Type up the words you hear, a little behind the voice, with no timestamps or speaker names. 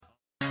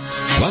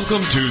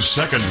Welcome to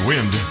Second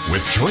Wind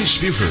with Joyce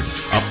Buford,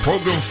 a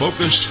program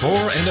focused for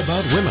and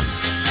about women.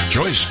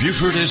 Joyce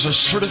Buford is a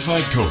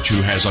certified coach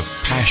who has a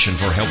passion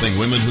for helping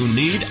women who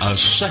need a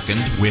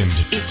second wind.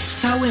 It's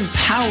so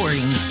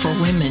empowering for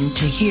women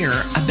to hear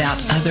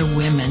about other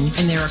women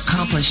and their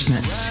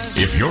accomplishments.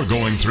 If you're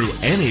going through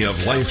any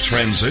of life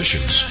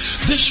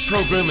transitions, this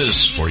program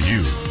is for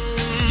you.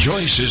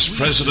 Joyce is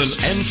president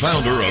and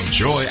founder of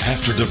Joy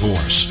After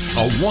Divorce,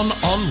 a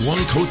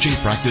one-on-one coaching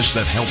practice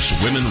that helps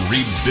women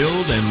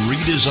rebuild and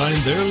redesign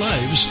their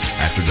lives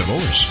after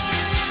divorce.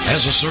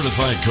 As a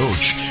certified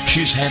coach,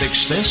 she's had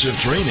extensive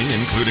training,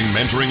 including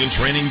mentoring and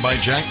training by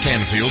Jack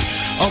Canfield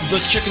of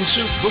the Chicken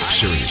Soup book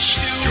series.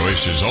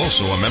 Joyce is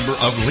also a member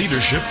of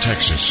Leadership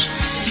Texas.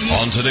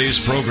 On today's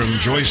program,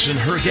 Joyce and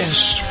her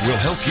guests will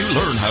help you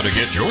learn how to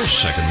get your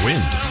second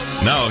wind.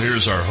 Now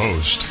here's our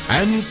host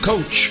and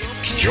coach,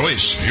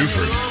 Joyce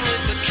Buford.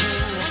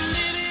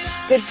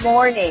 Good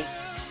morning.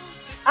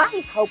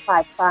 I hope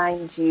I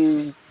find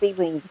you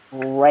feeling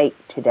great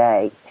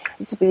today.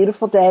 It's a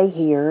beautiful day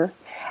here,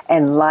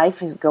 and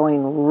life is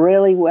going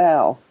really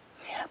well.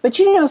 But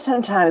you know,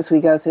 sometimes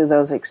we go through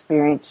those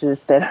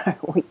experiences that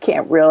we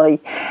can't really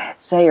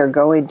say are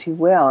going too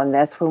well, and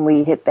that's when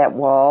we hit that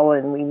wall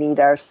and we need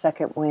our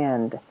second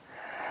wind.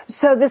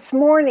 So this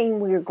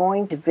morning we're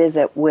going to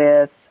visit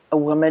with a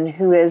woman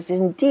who has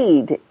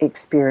indeed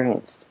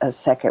experienced a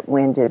second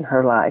wind in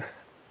her life.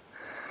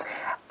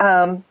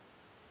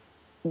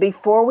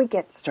 Before we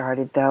get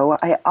started, though,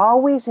 I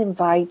always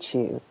invite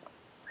you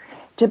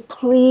to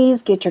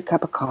please get your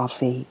cup of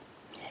coffee,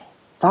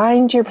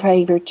 find your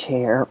favorite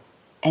chair,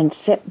 and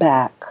sit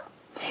back.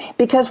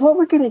 Because what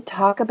we're going to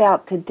talk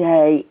about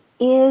today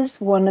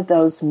is one of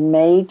those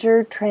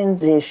major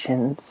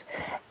transitions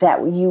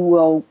that you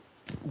will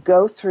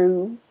go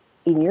through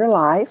in your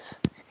life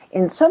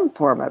in some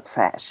form of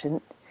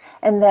fashion,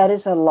 and that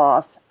is a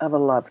loss of a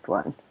loved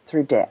one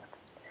through death.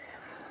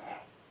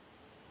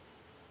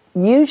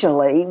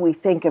 Usually we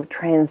think of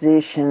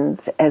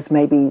transitions as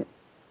maybe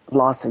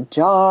loss of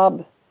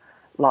job,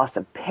 loss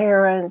of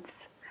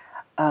parents,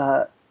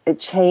 a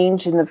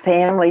change in the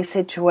family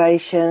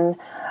situation,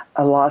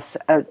 a loss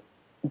of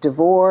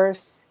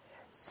divorce,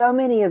 so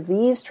many of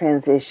these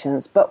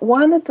transitions, but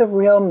one of the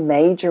real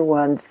major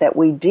ones that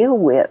we deal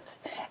with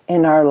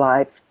in our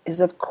life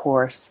is, of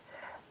course,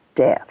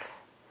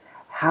 death.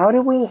 How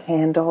do we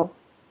handle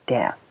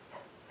death?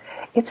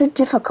 It's a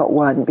difficult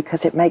one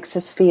because it makes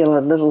us feel a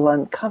little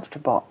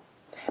uncomfortable,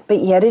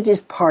 but yet it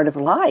is part of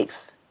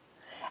life.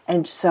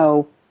 And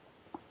so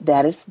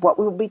that is what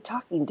we'll be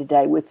talking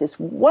today with this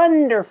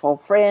wonderful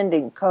friend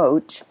and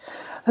coach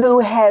who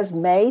has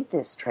made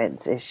this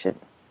transition.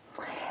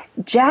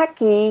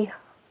 Jacki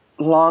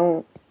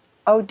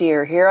oh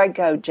dear, here I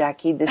go,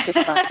 Jacki. This is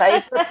my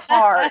favorite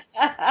part.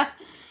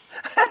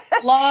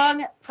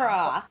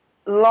 Long-Prah.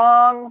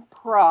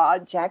 Long-Prah,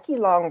 Jacki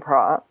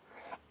Long-Prah.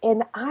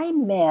 And I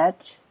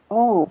met,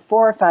 4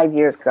 or 5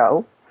 years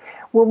ago,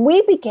 when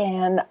we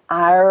began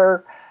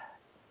our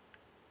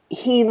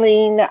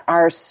healing,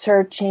 our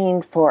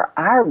searching for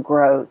our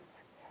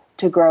growth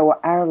to grow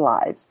our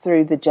lives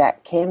through the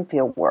Jack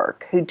Canfield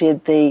work, who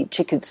did the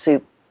Chicken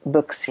Soup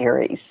book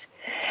series.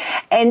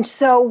 And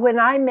so when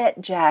I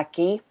met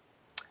Jacki,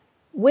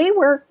 we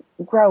were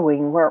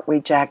growing, weren't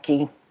we,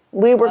 Jacki?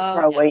 We were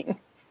growing.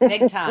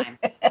 Big time.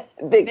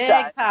 Big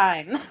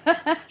time.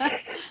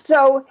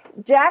 So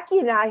Jacki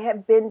and I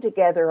have been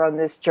together on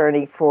this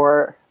journey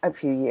for a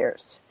few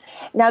years.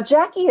 Now,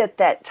 Jacki at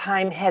that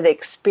time had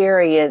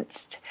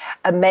experienced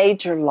a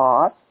major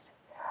loss.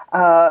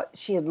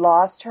 She had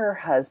lost her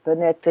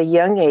husband at the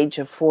young age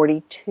of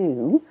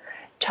 42,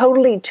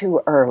 totally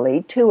too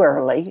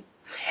early.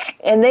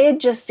 And they had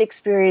just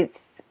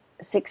experienced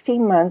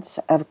 16 months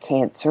of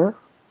cancer,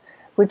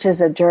 which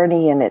is a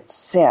journey in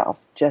itself,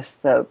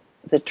 just the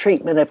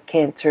treatment of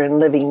cancer and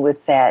living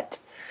with that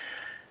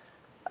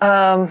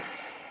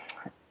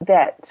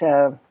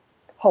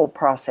whole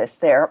process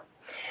there.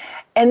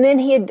 And then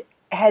he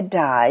had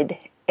died,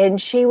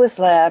 and she was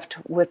left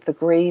with the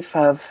grief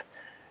of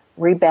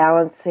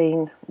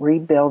rebalancing,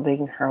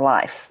 rebuilding her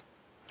life.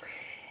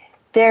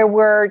 There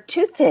were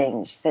two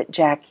things that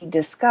Jacki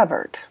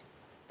discovered: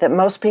 that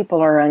most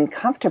people are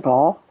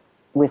uncomfortable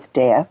with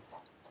death,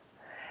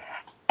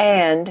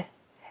 and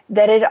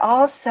that it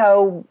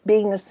also,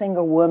 being a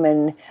single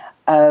woman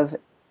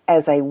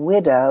as a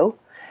widow,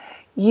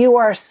 you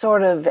are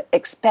sort of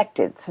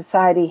expected.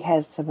 Society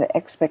has some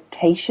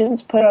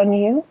expectations put on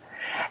you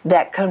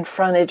that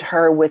confronted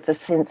her with a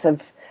sense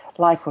of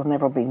life will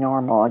never be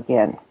normal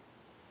again.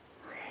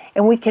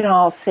 And we can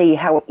all see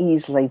how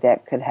easily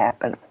that could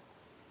happen.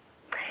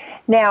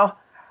 Now,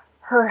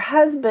 her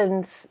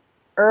husband's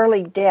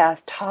early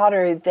death taught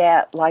her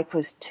that life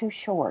was too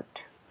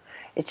short.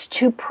 It's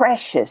too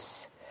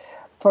precious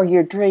for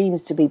your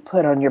dreams to be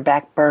put on your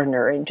back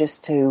burner and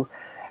just to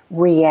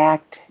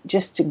react,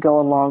 just to go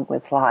along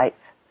with life.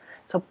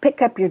 So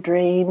pick up your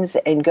dreams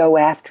and go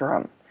after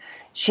them.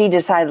 She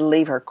decided to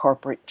leave her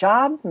corporate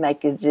job,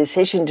 make a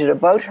decision to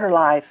devote her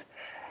life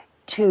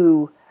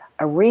to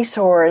a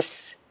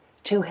resource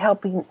to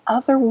helping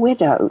other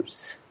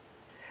widows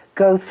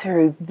go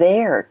through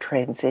their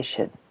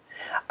transition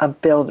of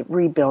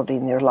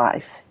rebuilding their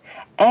life,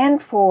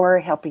 and for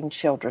helping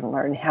children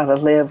learn how to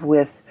live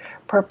with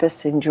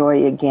purpose and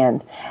joy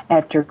again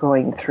after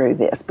going through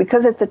this.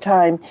 Because at the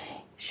time,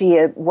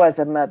 she was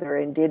a mother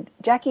and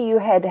Jacki, you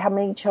had how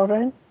many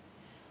children?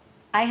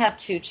 I have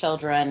two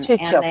children. Two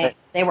children.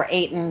 They were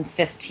 8 and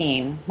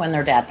 15 when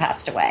their dad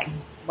passed away.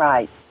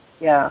 Right,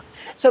 yeah.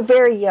 So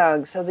very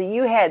young. So that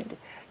you had,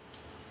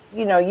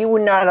 you were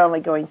not only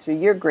going through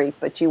your grief,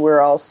 but you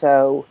were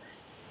also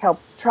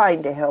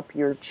trying to help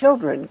your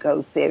children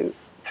go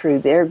through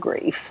their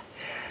grief.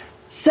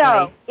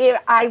 So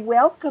I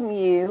welcome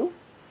you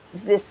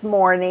this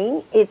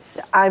morning.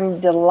 I'm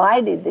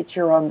delighted that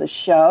you're on the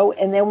show,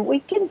 and then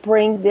we can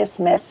bring this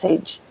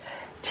message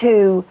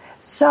to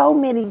so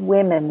many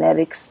women that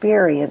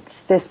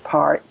experience this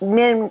part,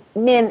 men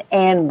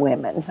and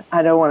women.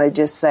 I don't want to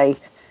just say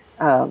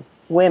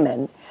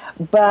women,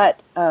 but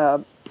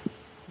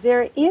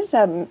there is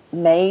an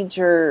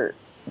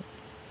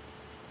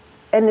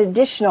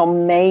additional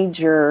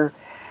major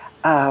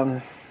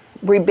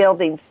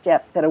rebuilding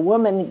step that a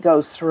woman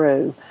goes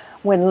through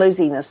when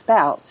losing a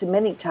spouse. And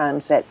many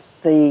times that's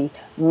the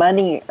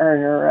money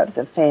earner of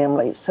the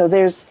family. So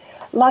there's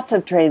lots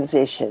of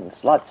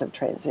transitions. But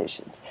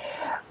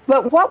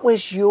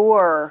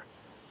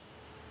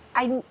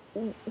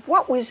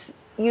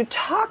you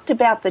talked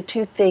about the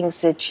two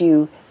things that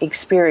you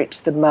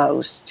experienced the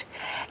most.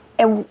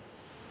 And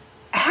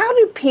how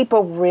do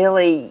people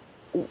really,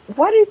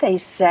 what do they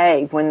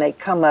say when they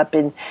come up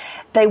and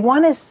they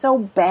want us so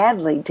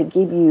badly to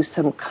give you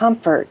some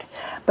comfort,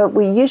 but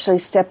we usually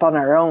step on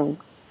our own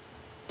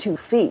 2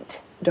 feet,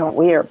 don't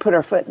we, or put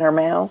our foot in our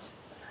mouths?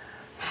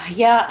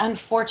 Yeah,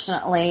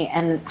 unfortunately,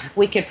 and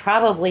we could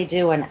probably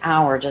do an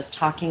hour just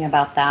talking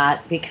about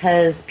that,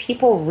 because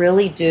people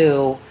really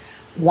do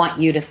want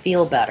you to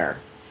feel better,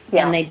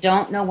 and they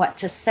don't know what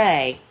to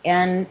say,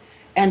 and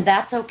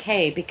that's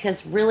okay,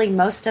 because really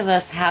most of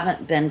us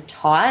haven't been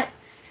taught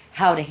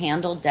how to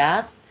handle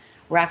death.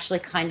 We're actually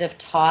kind of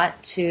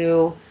taught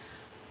to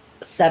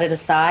set it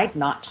aside,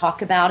 not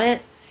talk about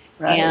it,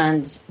 right.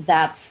 And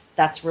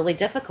that's really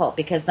difficult,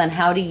 because then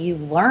how do you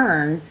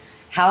learn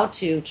how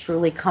to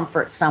truly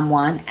comfort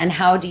someone, and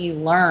how do you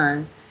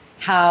learn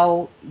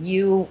how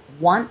you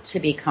want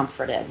to be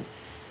comforted?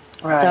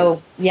 Right.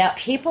 So, yeah,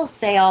 people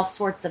say all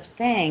sorts of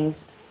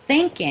things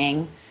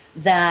thinking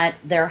that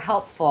they're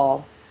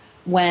helpful,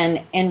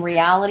 when in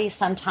reality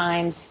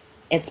sometimes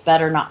it's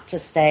better not to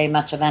say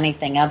much of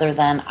anything other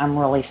than, I'm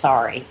really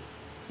sorry.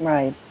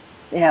 Right.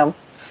 Yeah.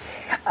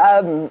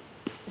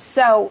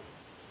 So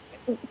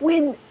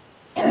when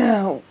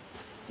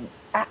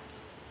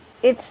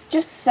it's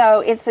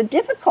a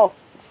difficult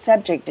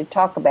subject to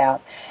talk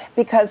about,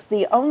 because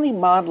the only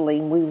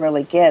modeling we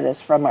really get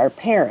is from our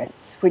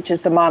parents, which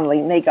is the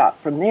modeling they got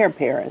from their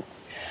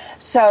parents.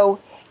 So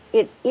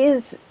it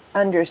is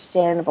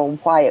understandable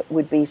why it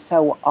would be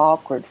so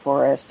awkward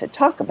for us to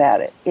talk about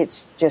it.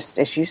 It's just,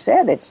 as you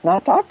said, it's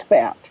not talked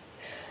about.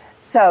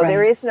 So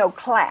There is no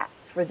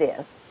class for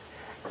this.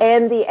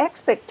 And the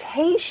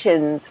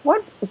expectations,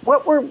 what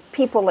were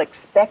people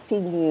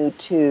expecting you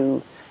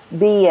to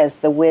be as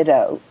the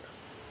widow?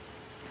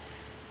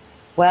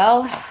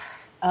 Well,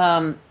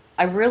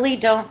 I really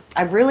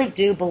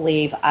do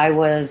believe I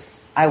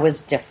was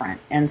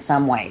different in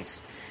some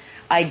ways.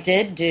 I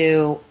did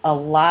do a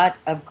lot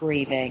of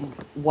grieving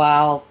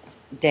while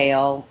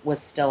Dale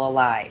was still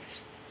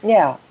alive.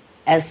 Yeah.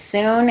 As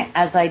soon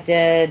as I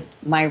did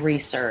my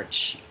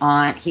research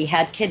on, he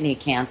had kidney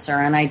cancer,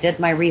 and I did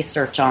my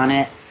research on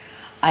it,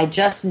 I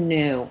just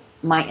knew,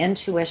 my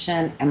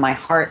intuition and my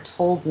heart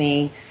told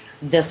me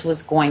this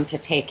was going to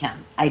take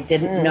him. I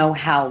didn't know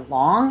how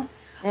long.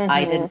 Mm-hmm.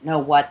 I didn't know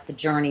what the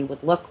journey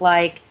would look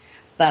like,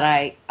 but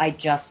I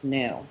just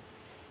knew.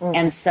 Mm-hmm.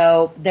 And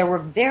so there were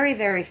very,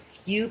 very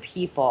few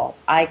people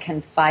I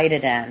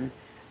confided in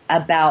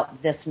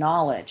about this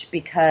knowledge,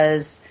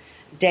 because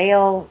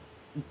Dale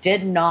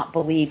did not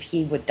believe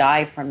he would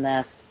die from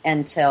this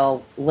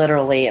until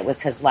literally it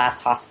was his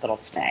last hospital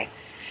stay.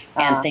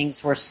 And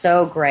things were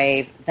so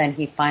grave, then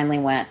he finally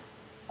went,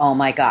 oh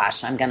my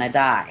gosh, I'm going to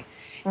die.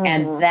 Mm-hmm.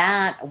 And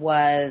that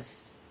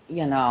was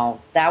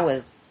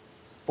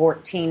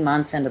 14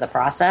 months into the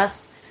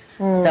process.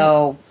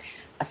 Mm.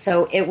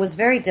 So it was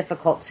very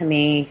difficult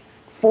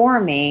for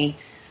me,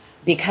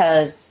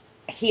 because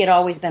he had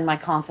always been my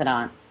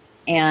confidant,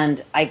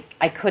 and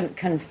I couldn't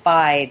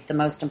confide the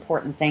most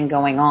important thing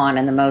going on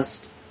and the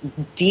most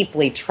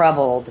deeply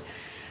troubled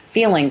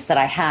feelings that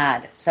I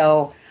had.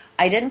 So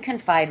I didn't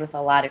confide with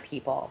a lot of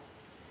people.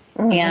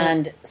 Mm-hmm.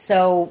 And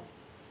so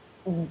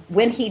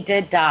when he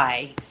did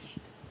die,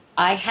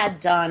 I had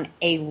done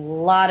a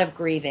lot of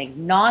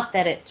grieving. Not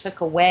that it took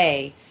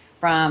away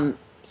from,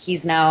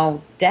 he's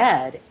now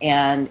dead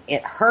and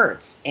it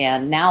hurts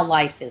and now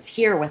life is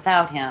here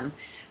without him.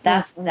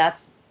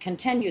 That's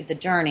continued the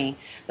journey.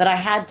 But I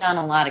had done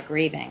a lot of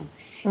grieving.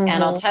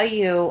 And I'll tell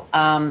you,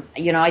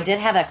 I did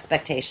have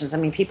expectations. I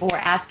mean, people were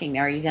asking me,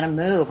 are you going to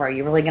move? Are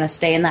you really going to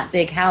stay in that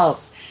big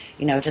house?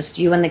 Just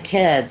you and the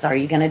kids. Are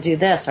you going to do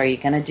this? Are you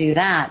going to do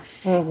that?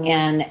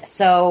 And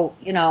so,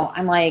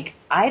 I'm like,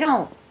 I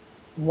don't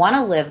want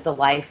to live the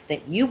life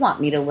that you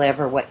want me to live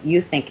or what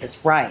you think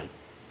is right.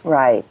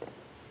 Right.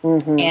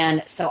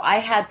 And so I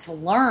had to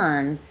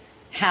learn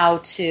how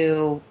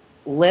to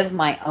live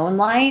my own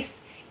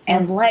life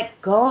and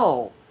let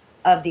go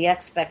of the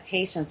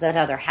expectations that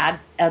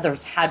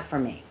others had for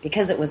me,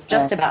 because it was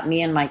just about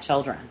me and my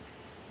children.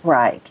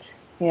 Right.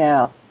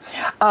 Yeah.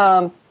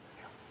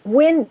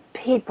 When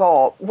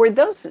people, were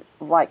those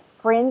like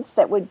friends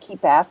that would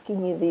keep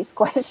asking you these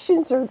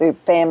questions, or the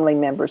family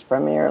members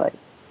primarily?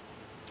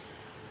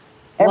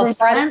 Well,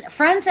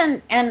 friends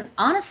and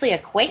honestly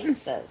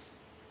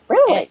acquaintances.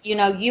 Really?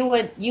 You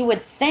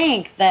would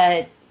think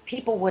that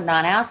people would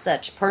not ask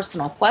such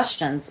personal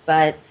questions,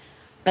 but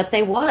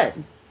they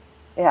would.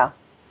 Yeah.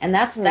 And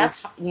that's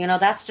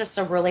just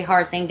a really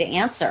hard thing to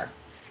answer.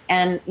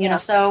 And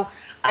so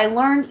I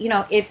learned,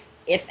 if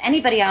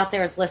anybody out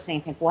there is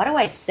listening, think, what do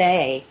I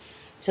say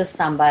to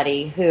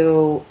somebody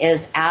who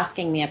is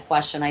asking me a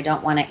question I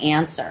don't want to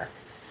answer?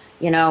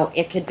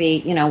 It could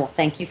be, well,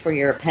 thank you for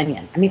your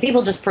opinion. I mean,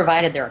 people just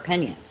provided their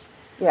opinions.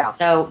 Yeah.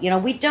 So,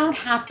 we don't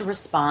have to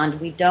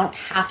respond. We don't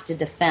have to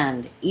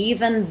defend,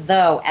 even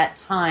though at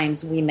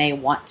times we may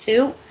want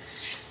to.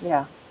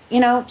 Yeah.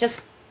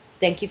 Just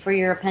thank you for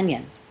your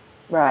opinion.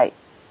 Right.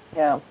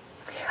 Yeah.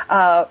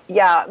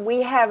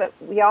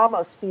 We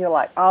almost feel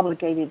like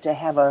obligated to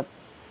have a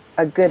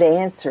good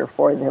answer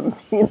for them.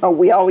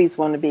 We always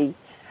want to be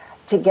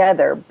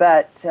together,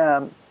 but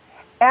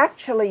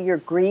actually your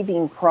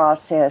grieving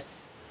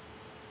process,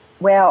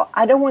 well,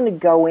 I don't want to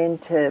go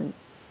into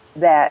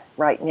that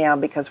right now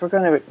because we're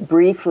going to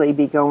briefly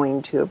be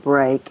going to a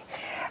break.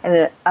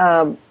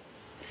 And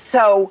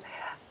so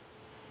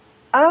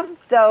of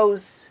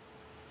those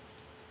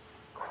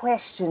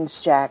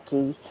questions,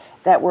 Jacki,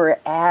 that were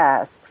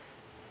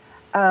asked,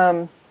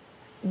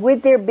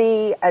 would there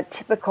be a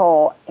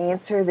typical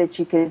answer that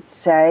you could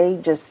say,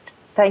 just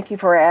thank you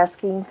for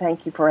asking,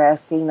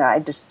 I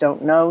just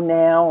don't know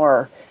now,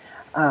 or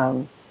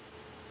I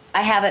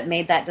haven't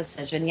made that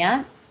decision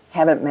yet.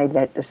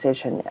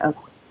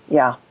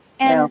 Yeah.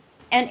 And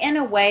in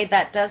a way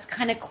that does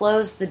kind of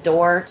close the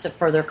door to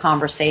further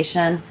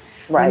conversation.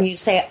 Right. When you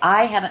say,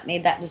 I haven't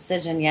made that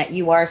decision yet,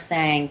 you are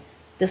saying,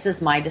 this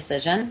is my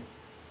decision.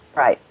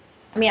 Right.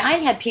 I mean, I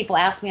had people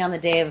ask me on the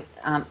day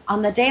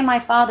my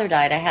father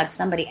died, I had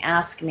somebody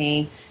ask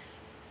me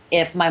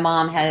if my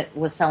mom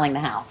was selling the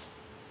house.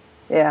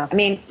 Yeah. I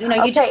mean,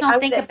 you just don't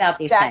think about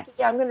these things.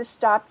 I'm going to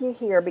stop you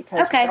here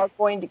because we're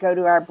going to go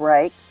to our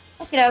break.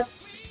 Okay.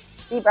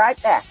 Be right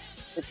back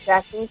with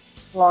Jacki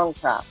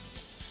Long-Prah.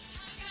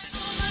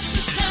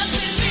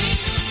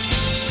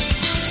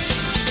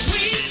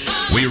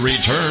 We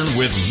return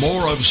with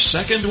more of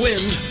Second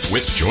Wind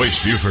with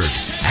Joyce Buford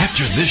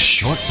after this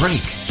short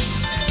break.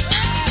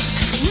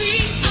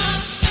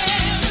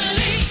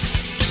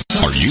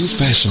 Are you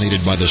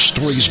fascinated by the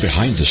stories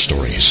behind the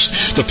stories,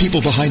 the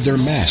people behind their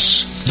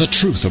masks, the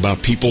truth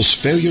about people's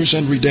failures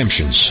and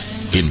redemptions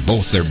in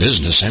both their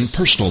business and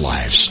personal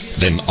lives?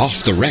 Then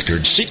Off the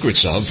Record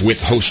Secrets Of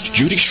with host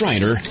Judy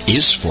Schreiner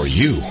is for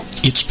you.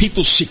 It's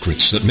people's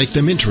secrets that make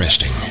them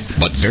interesting,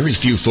 but very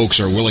few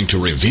folks are willing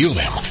to reveal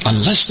them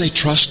unless they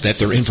trust that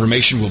their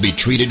information will be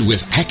treated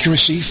with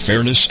accuracy,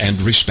 fairness,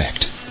 and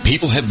respect.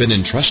 People have been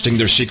entrusting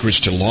their secrets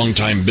to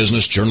longtime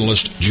business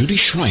journalist Judy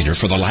Schreiner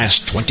for the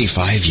last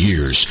 25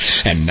 years,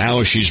 and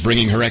now she's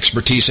bringing her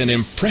expertise and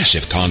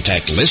impressive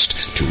contact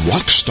list to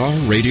Rockstar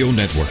Radio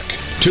Network.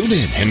 Tune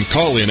in and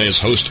call in as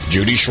host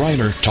Judy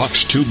Schreiner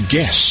talks to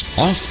guests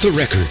off the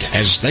record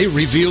as they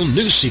reveal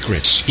new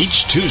secrets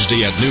each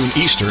Tuesday at noon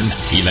Eastern,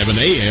 11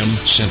 a.m.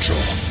 Central.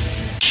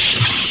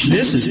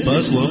 This is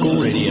Buzz Local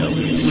Radio.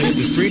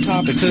 There's 3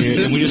 topics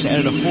here, and we just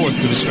added a 4th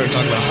because we started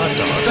talking about hot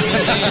dogs.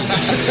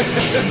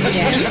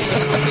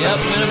 Yep,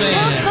 I'm in a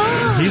band.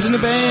 He's in a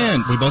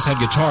band. We both had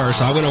guitars,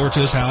 so I went over to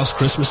his house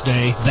Christmas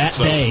Day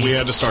day. We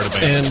had to start a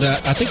band. And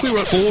I think we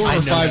wrote 4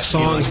 or 5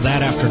 songs that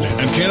afternoon.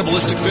 And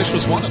Cannibalistic Fish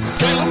was one of them.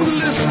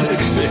 Cannibalistic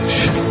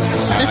Fish.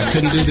 I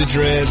couldn't do the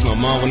dreads. My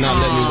mom would not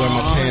let me wear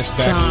my pants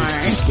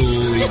backwards to school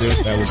either.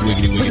 That was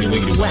wiggity, wiggity,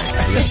 wiggity, whack.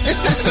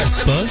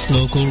 Buzz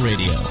Local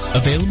Radio.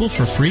 Available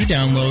for free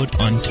download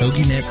on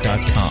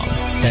toginet.com.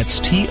 That's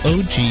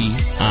TOGINET.com.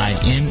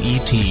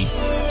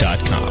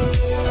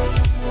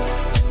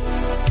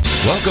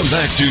 Welcome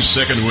back to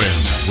Second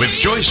Wind with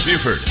Joyce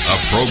Buford, a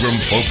program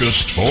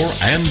focused for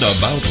and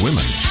about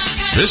women.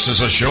 This is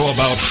a show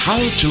about how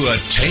to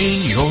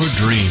attain your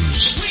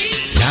dreams.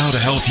 Now to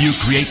help you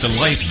create the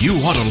life you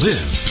want to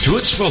live to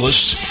its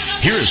fullest,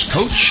 here is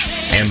coach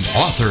and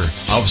author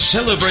of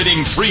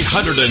Celebrating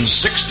 365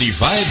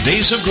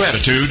 Days of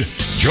Gratitude,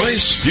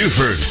 Joyce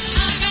Buford.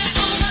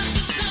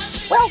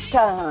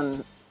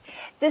 Welcome.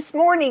 This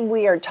morning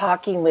we are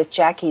talking with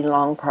Jacki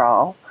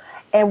Long-Prah,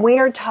 and we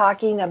are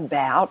talking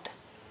about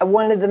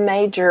one of the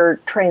major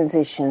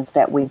transitions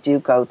that we do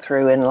go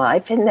through in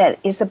life, and that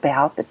is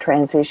about the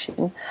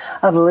transition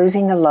of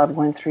losing a loved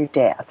one through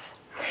death.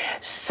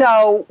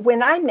 So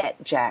when I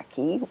met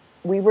Jacki,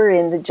 we were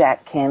in the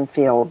Jack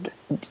Canfield,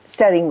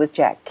 studying with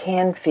Jack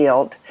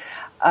Canfield,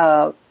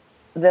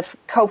 the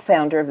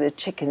co-founder of the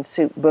Chicken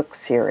Soup book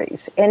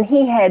series. And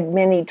he had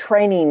many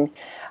training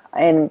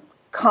and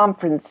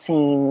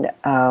conferencing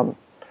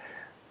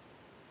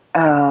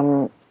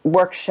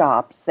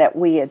workshops that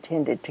we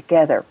attended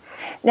together.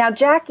 Now,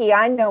 Jacki,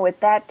 I know at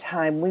that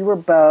time we were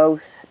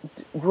both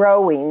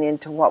growing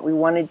into what we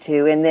wanted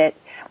to, and that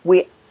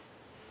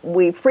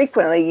we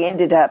frequently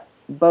ended up,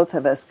 both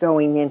of us,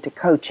 going into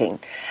coaching.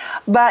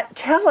 But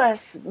tell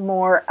us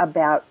more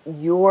about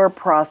your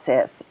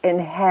process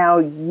and how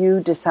you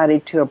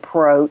decided to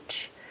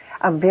approach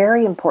a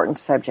very important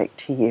subject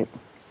to you.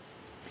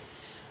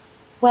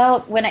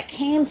 Well, when it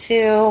came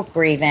to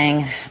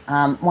grieving,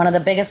 one of the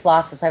biggest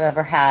losses I've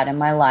ever had in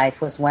my life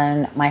was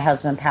when my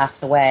husband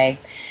passed away.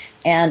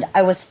 And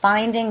I was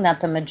finding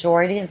that the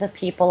majority of the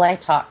people I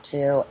talked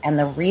to and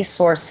the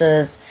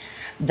resources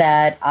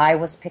that I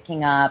was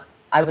picking up,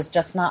 I was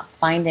just not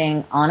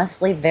finding,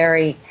 honestly,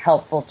 very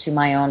helpful to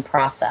my own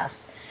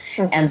process.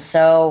 Mm-hmm. And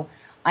so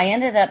I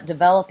ended up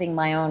developing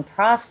my own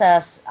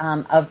process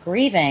of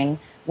grieving,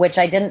 which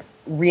I didn't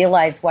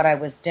realize what I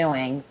was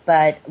doing.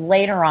 But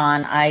later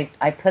on,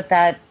 I put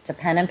that to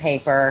pen and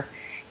paper,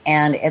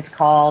 and it's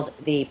called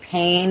the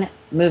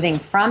moving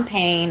from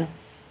pain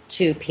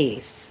to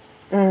peace.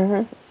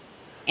 Mm-hmm.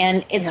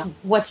 And it's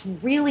what's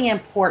really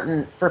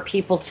important for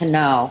people to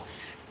know,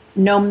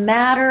 no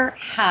matter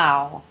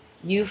how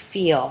you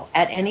feel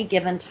at any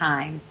given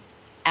time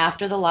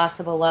after the loss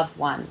of a loved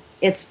one,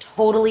 it's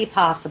totally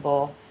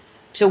possible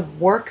to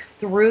work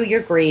through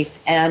your grief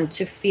and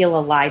to feel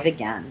alive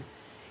again.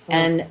 Mm.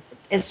 And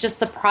it's just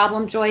the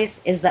problem,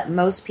 Joyce, is that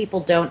most people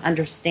don't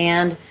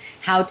understand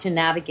how to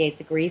navigate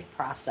the grief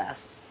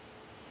process.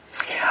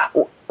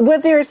 Well,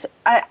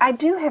 I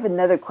do have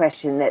another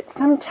question that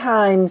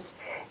sometimes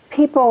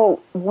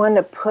people want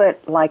to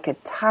put like a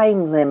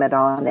time limit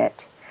on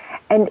it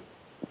and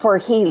for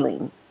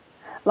healing.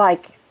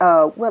 Like,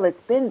 well,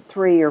 it's been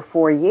 3 or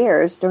 4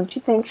 years. Don't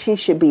you think she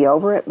should be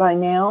over it by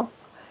now?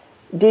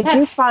 Did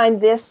you find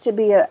this to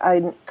be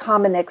a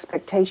common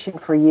expectation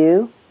for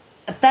you?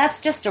 That's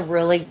just a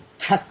really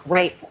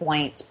great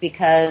point,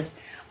 because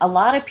a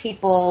lot of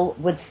people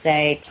would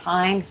say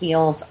time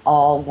heals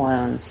all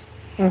wounds.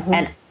 Mm-hmm.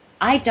 And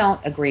I don't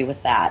agree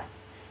with that,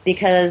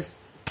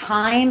 because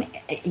time,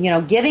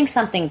 giving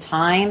something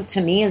time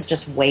to me is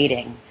just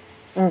waiting.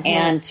 Mm-hmm.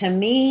 And to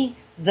me,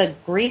 the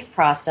grief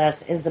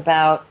process is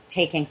about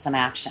taking some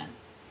action.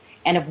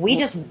 And if we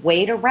just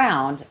wait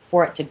around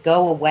for it to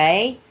go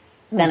away,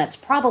 then it's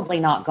probably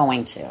not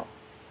going to.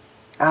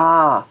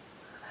 Ah.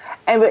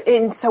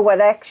 And so what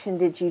action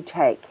did you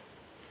take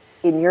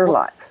in your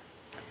life?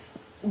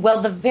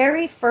 Well, the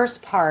very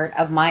first part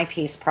of my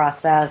peace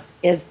process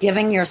is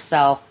giving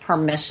yourself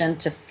permission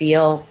to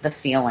feel the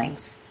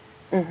feelings.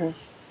 Mm-hmm.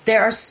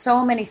 There are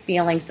so many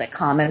feelings that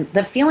come, and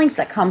the feelings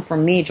that come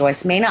from me,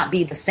 Joyce, may not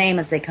be the same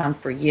as they come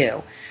for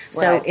you.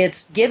 So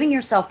It's giving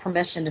yourself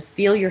permission to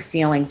feel your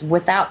feelings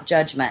without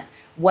judgment.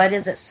 What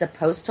is it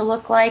supposed to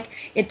look like?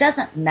 It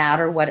doesn't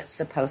matter what it's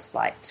supposed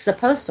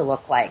to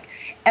look like.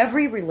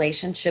 Every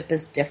relationship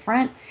is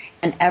different,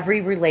 and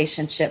every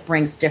relationship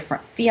brings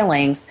different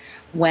feelings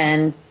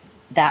when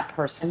that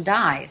person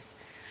dies.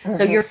 Mm-hmm.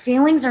 So your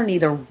feelings are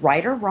neither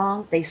right or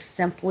wrong. They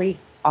simply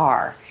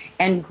are.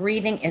 And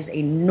grieving is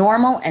a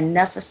normal and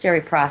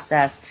necessary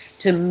process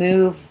to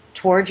move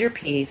towards your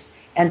peace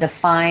and to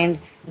find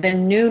the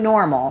new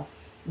normal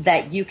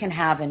that you can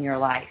have in your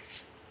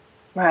life.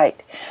 Right.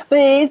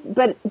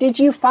 But did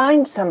you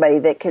find somebody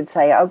that could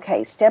say,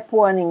 okay, step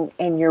one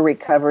in your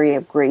recovery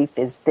of grief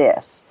is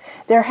this?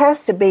 There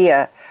has to be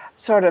a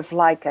sort of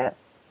like a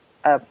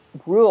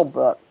rule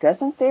book,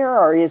 doesn't there,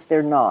 or is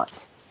there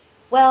not?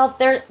 Well,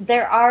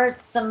 there are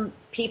some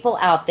people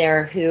out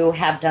there who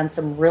have done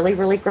some really,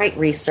 really great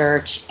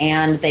research,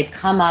 and they've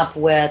come up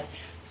with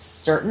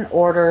certain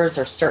orders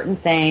or certain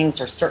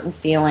things or certain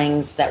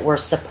feelings that we're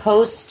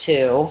supposed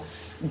to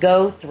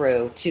go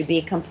through to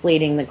be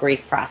completing the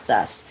grief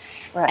process.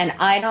 Right. And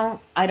I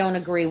don't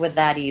agree with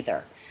that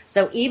either.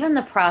 So even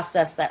the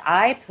process that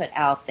I put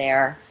out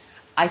there,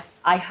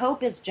 I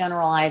hope is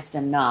generalized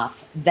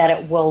enough that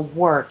it will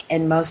work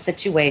in most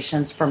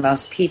situations for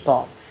most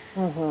people.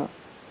 Mm-hmm.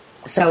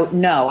 So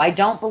no, I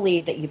don't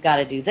believe that you've got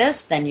to do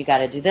this, then you got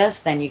to do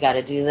this, then you got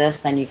to do this,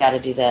 then you got to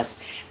do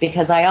this.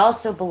 Because I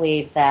also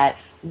believe that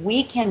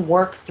we can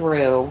work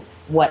through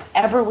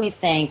whatever we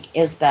think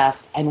is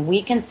best, and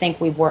we can think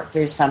we've worked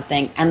through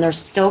something, and there's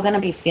still going to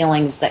be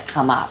feelings that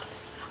come up.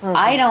 Mm-hmm.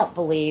 I don't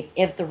believe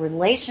if the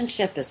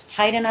relationship is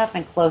tight enough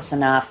and close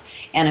enough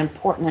and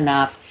important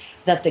enough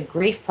that the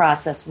grief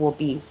process will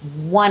be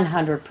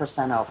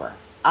 100% over.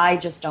 I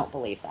just don't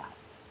believe that.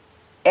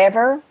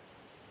 Ever?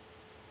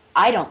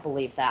 I don't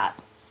believe that.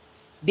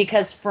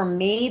 Because for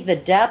me, the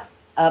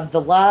depth of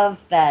the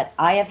love that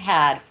I have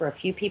had for a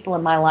few people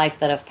in my life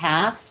that have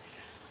passed,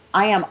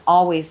 I am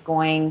always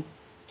going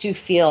to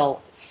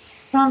feel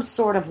some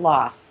sort of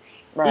loss,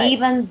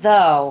 even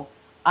though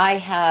I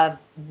have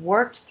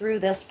worked through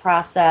this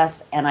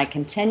process and I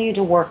continue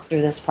to work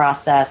through this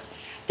process.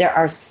 There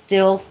are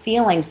still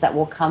feelings that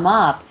will come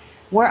up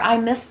where I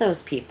miss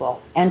those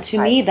people. And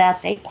to me,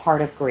 that's a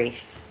part of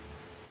grief.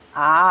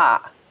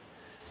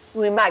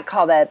 We might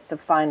call that the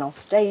final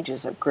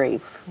stages of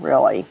grief,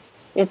 really.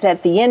 It's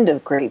at the end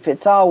of grief.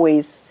 It's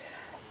always,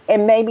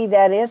 and maybe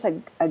that is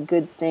a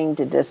good thing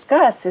to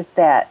discuss, is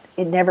that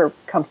it never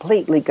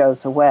completely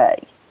goes away.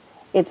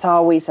 It's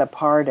always a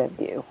part of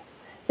you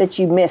that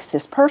you miss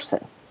this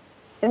person.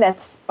 And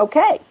that's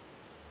okay.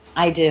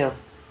 I do.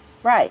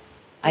 Right.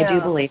 I do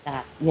believe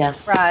that.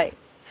 Yes. Right.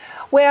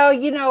 Well,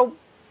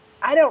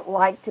 I don't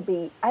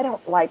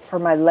like for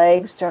my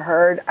legs to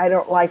hurt. I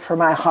don't like for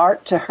my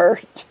heart to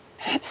hurt.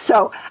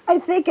 So I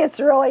think it's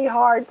really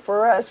hard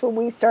for us when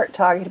we start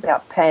talking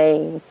about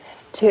pain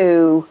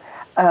to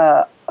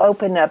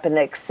open up and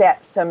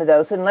accept some of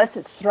those, unless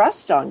it's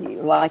thrust on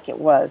you like it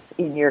was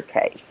in your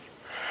case.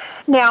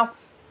 Now,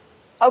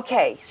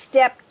 okay,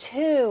 step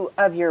 2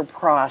 of your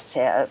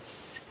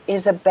process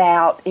is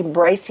about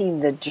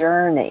embracing the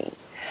journey.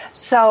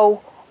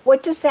 So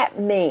what does that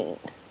mean?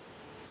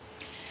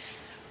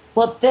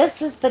 Well,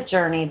 this is the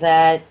journey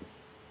that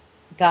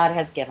God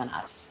has given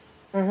us.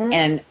 Mm-hmm.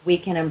 And we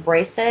can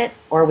embrace it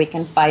or we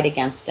can fight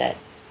against it.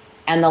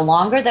 And the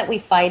longer that we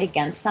fight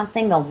against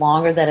something, the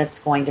longer that it's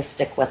going to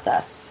stick with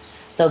us.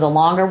 So the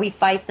longer we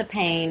fight the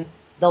pain,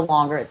 the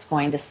longer it's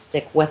going to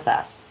stick with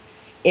us.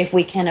 If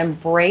we can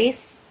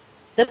embrace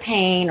the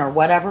pain or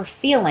whatever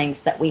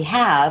feelings that we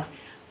have,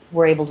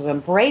 we're able to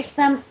embrace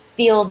them,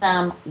 feel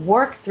them,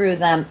 work through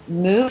them,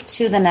 move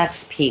to the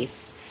next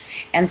piece.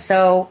 And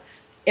so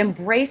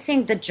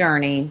embracing the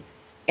journey,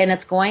 and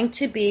it's going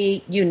to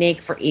be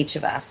unique for each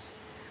of us.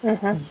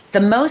 Mm-hmm.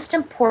 The most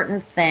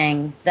important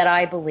thing that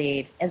I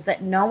believe is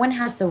that no one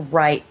has the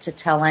right to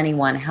tell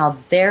anyone how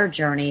their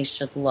journey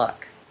should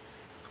look.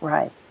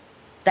 Right.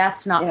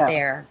 That's not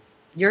fair.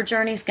 Your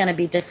journey is going to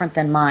be different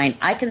than mine.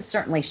 I can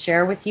certainly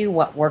share with you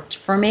what worked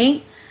for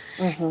me.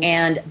 Mm-hmm.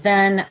 And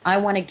then I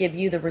want to give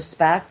you the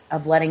respect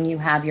of letting you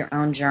have your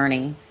own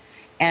journey.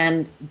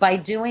 And by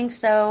doing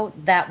so,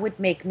 that would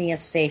make me a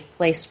safe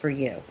place for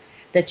you,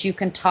 that you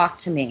can talk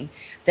to me,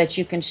 that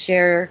you can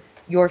share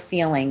your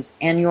feelings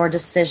and your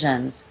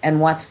decisions and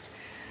what's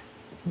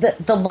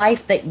the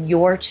life that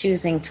you're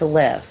choosing to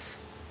live.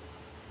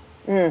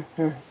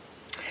 Mm-hmm.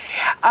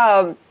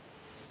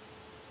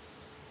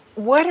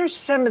 What are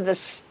some of the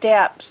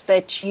steps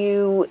that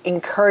you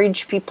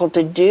encourage people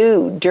to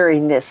do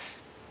during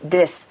this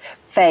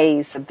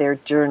phase of their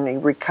journey,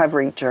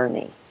 recovery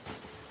journey?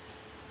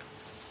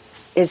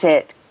 Is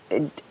it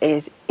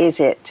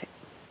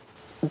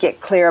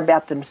get clear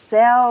about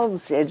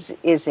themselves?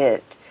 Is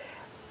it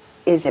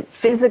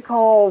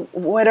physical?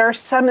 What are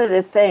some of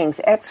the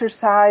things?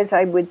 Exercise,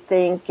 I would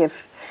think,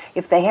 if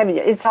they haven't,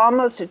 it's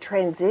almost a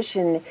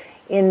transition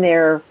in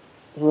their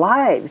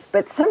lives.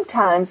 But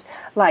sometimes,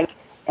 like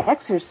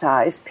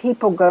exercise,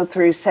 people go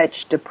through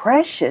such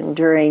depression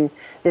during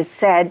this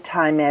sad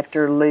time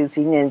after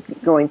losing and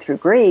going through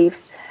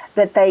grief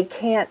that they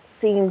can't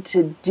seem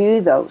to do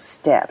those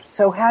steps.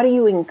 So how do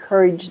you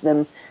encourage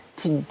them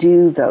to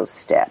do those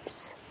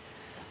steps?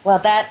 Well,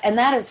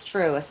 that is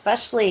true,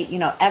 especially,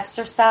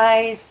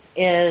 exercise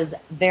is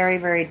very,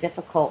 very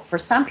difficult for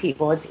some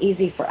people. It's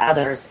easy for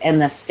others in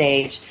this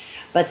stage,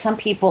 but some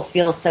people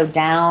feel so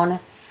down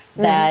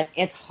that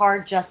it's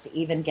hard just to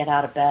even get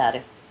out of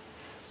bed.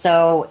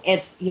 So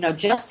it's,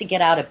 just to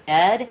get out of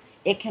bed,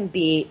 it can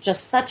be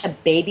just such a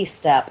baby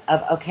step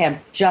of, okay, I'm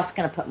just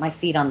going to put my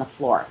feet on the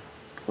floor.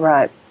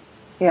 Right.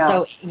 Yeah.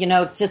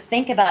 So, to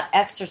think about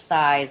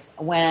exercise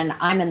when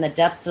I'm in the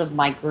depths of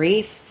my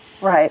grief,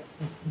 right,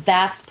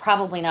 that's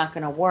probably not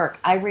going to work.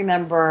 I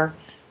remember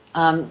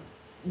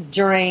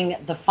during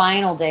the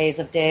final days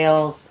of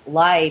Dale's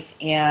life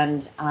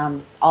and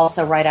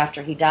also right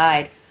after he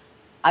died,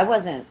 I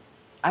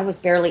was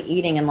barely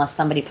eating unless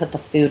somebody put the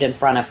food in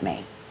front of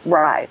me.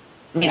 Right.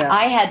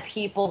 I had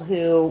people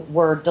who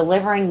were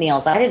delivering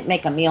meals. I didn't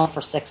make a meal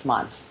for 6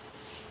 months.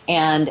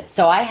 And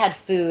so I had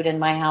food in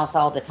my house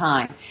all the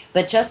time.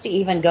 But just to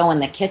even go in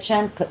the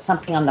kitchen, put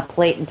something on the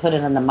plate and put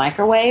it in the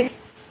microwave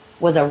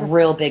was a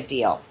real big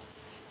deal.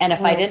 And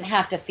if I didn't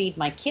have to feed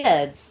my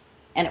kids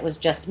and it was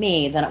just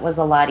me, then it was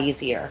a lot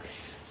easier.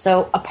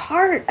 So a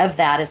part of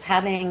that is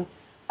having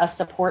a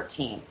support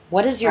team.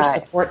 What does your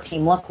support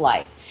team look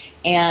like?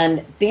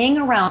 And being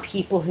around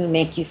people who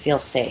make you feel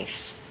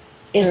safe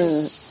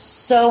is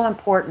so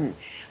important.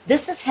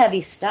 This is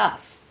heavy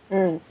stuff.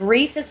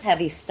 Grief is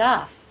heavy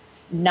stuff.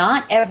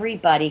 Not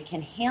everybody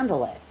can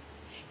handle it.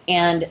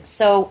 And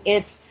so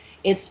it's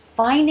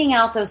finding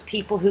out those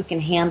people who can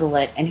handle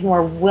it and who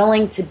are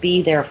willing to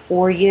be there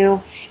for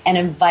you and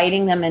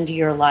inviting them into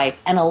your life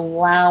and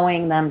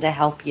allowing them to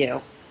help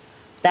you.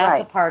 That's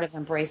a part of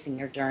embracing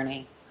your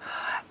journey.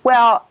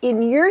 Well,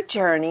 in your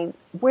journey,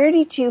 where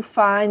did you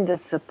find the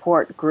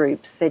support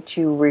groups that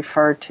you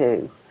refer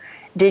to?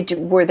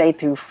 Were they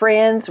through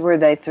friends? Were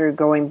they through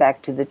going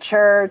back to the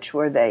church?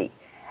 Were they?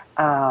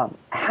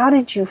 How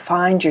did you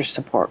find your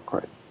support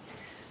group?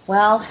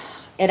 Well,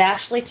 it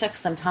actually took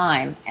some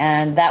time,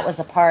 and that was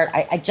a part.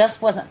 I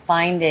just wasn't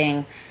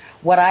finding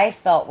what I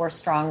felt were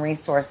strong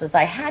resources.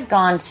 I had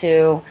gone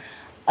to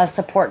a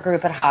support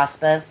group at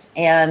hospice,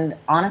 and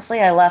honestly,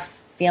 I left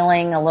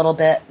feeling a little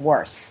bit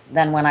worse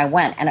than when I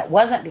went. And it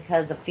wasn't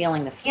because of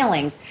feeling the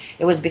feelings.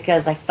 It was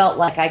because I felt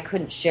like I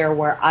couldn't share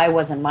where I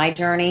was in my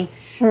journey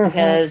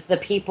because the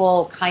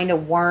people kind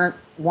of weren't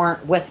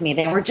with me.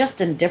 They were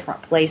just in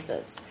different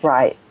places.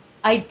 Right.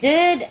 I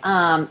did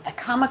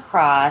come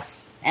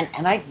across,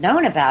 and I'd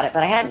known about it,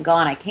 but I hadn't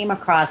gone. I came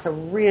across a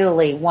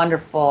really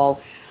wonderful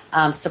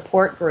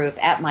support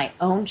group at my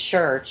own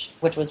church,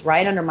 which was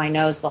right under my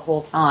nose the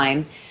whole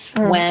time,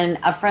 when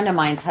a friend of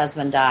mine's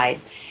husband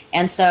died.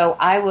 And so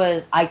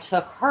I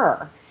took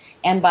her,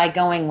 and by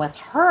going with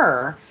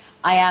her,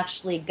 I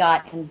actually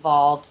got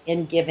involved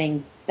in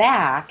giving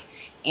back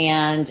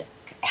and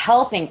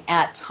helping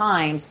at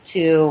times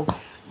to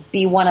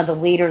be one of the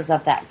leaders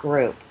of that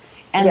group.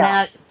 And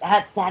that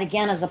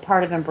again is a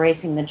part of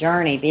embracing the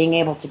journey, being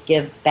able to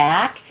give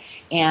back,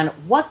 and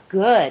what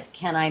good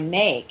can I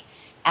make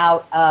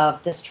out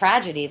of this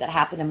tragedy that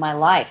happened in my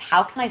life?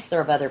 How can I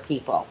serve other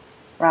people?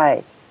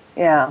 Right.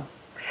 Yeah.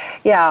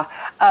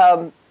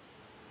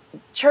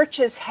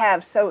 Churches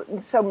have,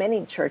 so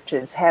many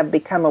churches have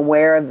become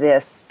aware of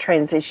this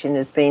transition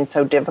as being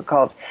so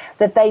difficult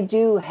that they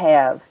do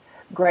have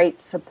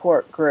great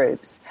support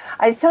groups.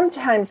 I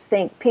sometimes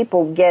think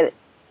people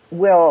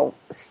will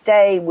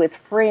stay with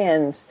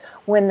friends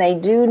when they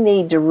do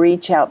need to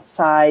reach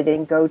outside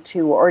and go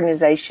to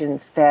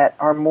organizations that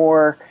are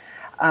more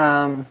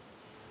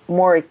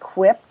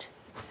equipped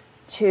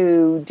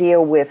to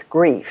deal with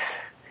grief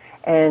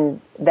and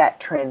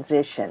that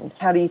transition.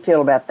 How do you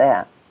feel about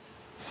that?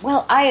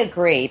 Well, I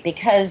agree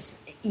because,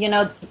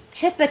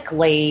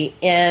 typically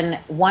in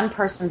one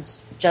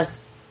person's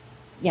just,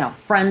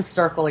 friend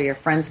circle or your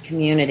friend's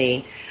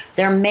community,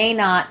 there may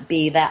not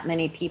be that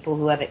many people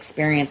who have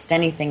experienced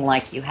anything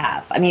like you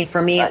have. I mean,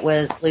 for me, It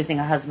was losing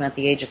a husband at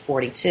the age of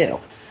 42. Right.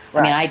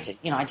 I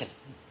mean, I just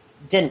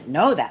didn't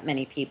know that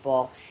many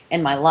people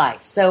in my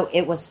life. So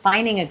it was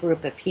finding a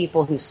group of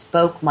people who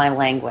spoke my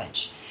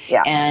language.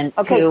 Yeah. And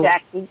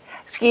Jacki,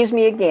 excuse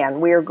me again.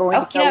 We are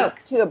going to go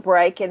to a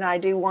break, and I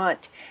do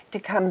want to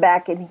come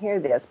back and hear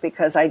this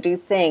because I do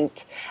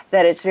think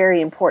that it's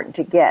very important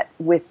to get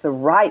with the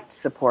right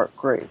support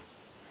group.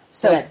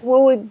 So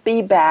we'll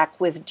be back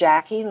with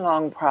Jacki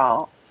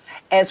Long-Prah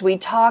as we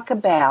talk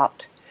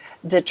about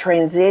the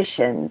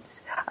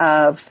transitions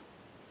of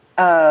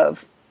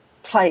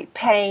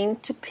pain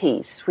to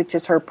peace, which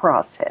is her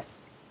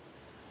process.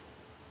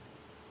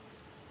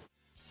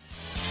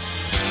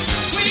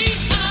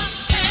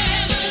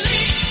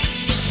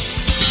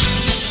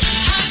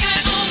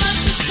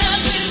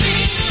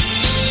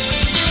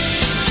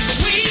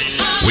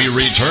 We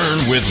return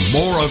with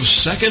more of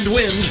Second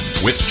Wind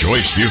with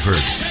Joyce Buford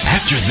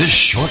after this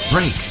short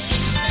break.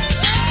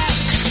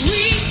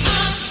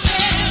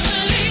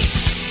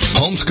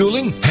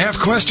 Homeschooling? Have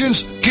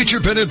questions? Get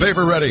your pen and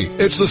paper ready.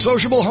 It's the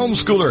sociable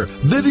homeschooler,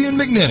 Vivian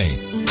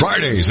McNinney.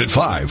 Fridays at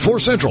 5, 4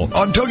 Central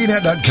on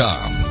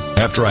TogiNet.com.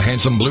 After a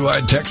handsome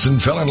blue-eyed Texan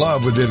fell in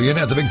love with Vivian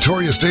at the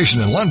Victoria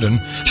Station in London,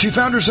 she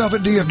found herself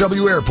at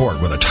DFW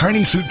Airport with a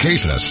tiny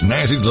suitcase and a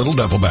snazzy little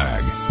duffel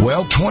bag.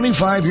 Well,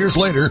 25 years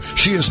later,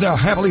 she is now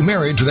happily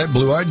married to that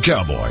blue-eyed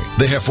cowboy.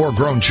 They have 4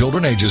 grown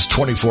children ages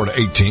 24 to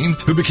 18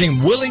 who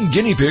became willing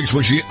guinea pigs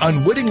when she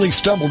unwittingly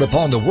stumbled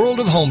upon the world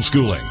of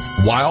homeschooling.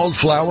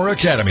 Wildflower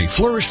Academy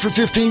flourished for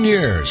 15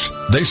 years.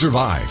 They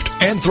survived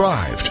and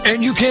thrived,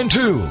 and you can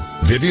too.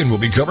 Vivian will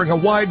be covering a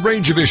wide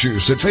range of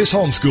issues that face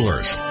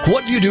homeschoolers.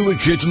 What do you do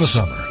with kids in the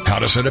summer? How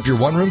to set up your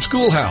one-room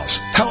schoolhouse?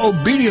 How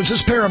obedience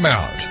is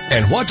paramount?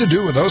 And what to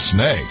do with those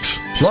snakes?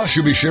 Plus,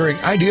 you'll be sharing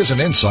ideas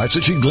and insights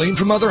that she gleaned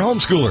from other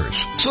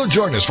homeschoolers. So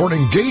join us for an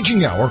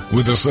engaging hour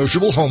with the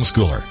sociable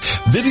homeschooler,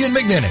 Vivian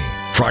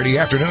McNinney. Friday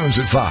afternoons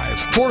at 5,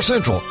 4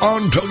 Central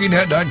on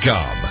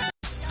TogiNet.com.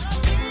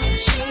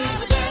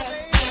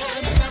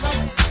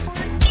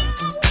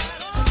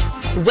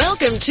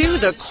 Welcome to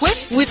The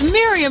Quip with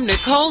Miriam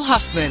Nicole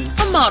Huffman,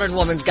 a modern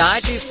woman's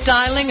guide to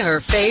styling her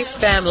faith,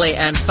 family,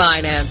 and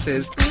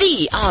finances.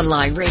 The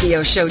online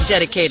radio show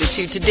dedicated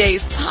to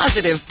today's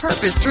positive,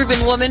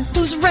 purpose-driven woman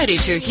who's ready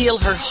to heal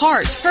her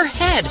heart, her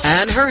head,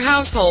 and her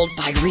household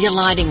by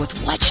realigning with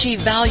what she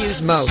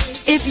values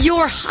most. If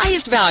your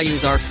highest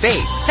values are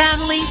faith,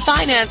 family,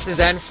 finances,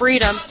 and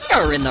freedom,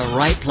 you're in the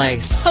right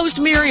place.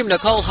 Host Miriam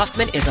Nicole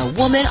Huffman is a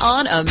woman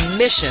on a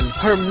mission.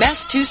 Her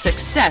Mess to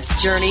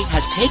Success journey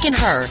has taken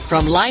her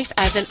From life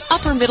as an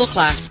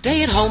upper-middle-class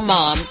stay-at-home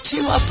mom to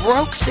a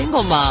broke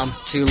single mom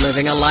to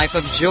living a life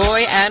of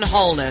joy and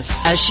wholeness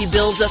as she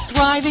builds a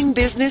thriving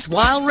business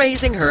while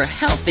raising her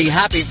healthy,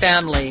 happy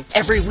family.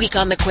 Every week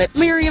on The Quip,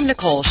 Miriam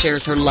Nicole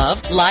shares her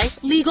love, life,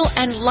 legal,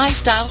 and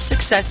lifestyle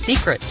success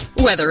secrets.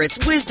 Whether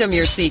it's wisdom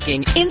you're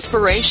seeking,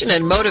 inspiration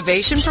and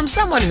motivation from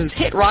someone who's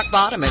hit rock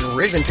bottom and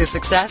risen to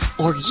success,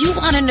 or you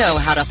want to know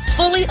how to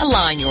fully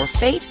align your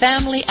faith,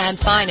 family, and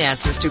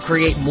finances to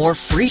create more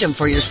freedom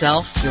for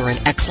yourself, you're in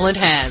excellent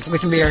hands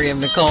with Miriam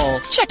Nicole.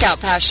 Check out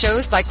past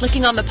shows by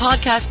clicking on the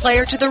podcast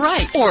player to the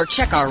right, or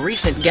check our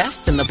recent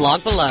guests in the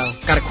blog below.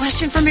 Got a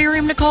question for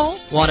Miriam Nicole?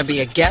 Want to be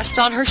a guest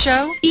on her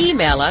show?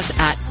 Email us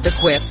at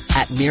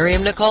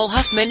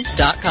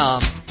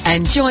thequip@miriamnicolehuffman.com.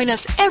 And join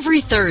us every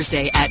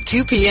Thursday at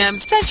 2 p.m.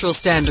 Central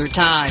Standard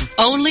Time,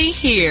 only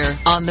here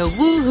on the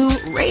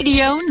Woohoo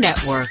Radio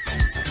Network.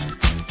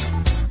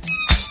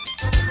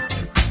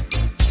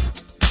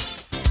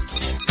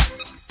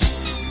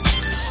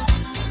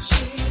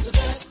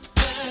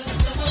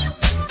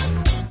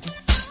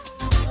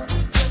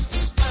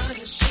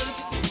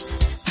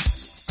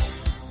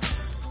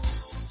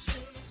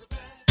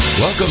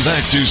 Welcome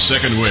back to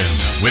Second Wind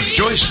with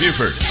Joyce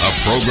Buford, a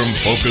program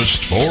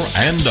focused for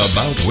and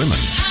about women.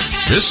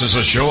 This is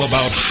a show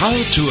about how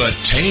to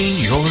attain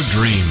your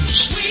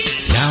dreams.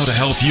 Now to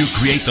help you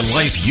create the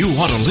life you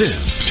want to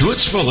live to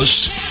its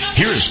fullest,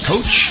 here is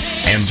coach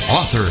and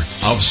author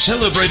of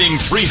Celebrating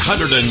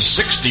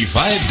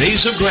 365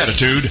 Days of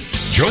Gratitude,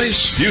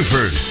 Joyce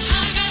Buford.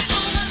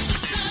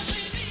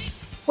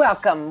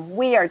 Welcome.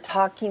 We are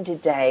talking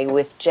today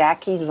with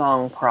Jacki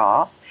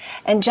Long-Prah.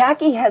 And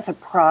Jacki has a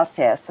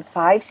process, a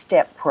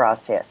 5-step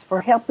process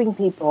for helping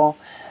people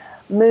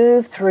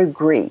move through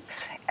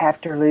grief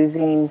after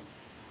losing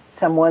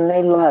someone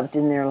they loved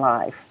in their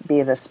life, be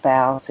it a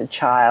spouse, a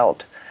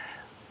child,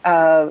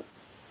 whoever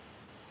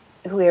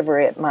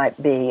it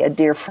might be, a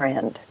dear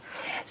friend.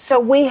 So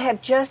we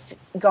have just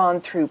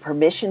gone through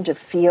Permission to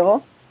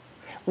Feel.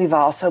 We've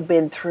also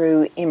been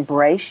through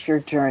Embrace Your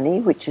Journey,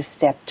 which is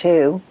step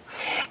 2.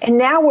 And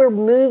now we're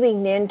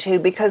moving into,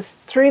 because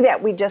through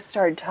that we just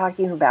started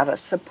talking about a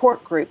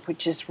support group,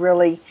 which is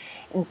really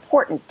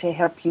important to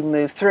help you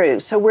move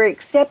through. So we're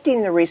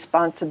accepting the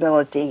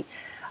responsibility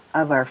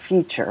of our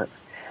future.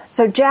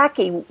 So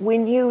Jacki,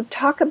 when you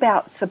talk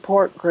about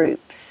support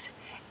groups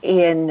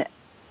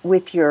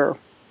with your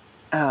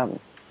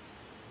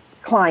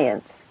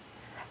clients,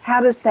 how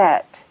does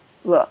that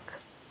look?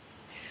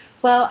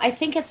 Well, I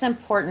think it's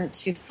important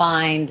to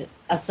find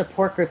a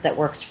support group that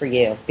works for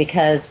you,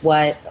 because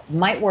what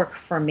might work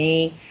for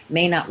me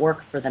may not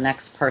work for the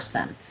next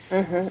person.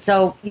 Mm-hmm.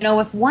 So,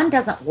 if one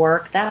doesn't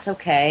work, that's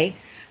okay.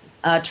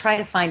 Try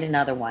to find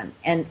another one.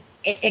 And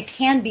it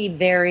can be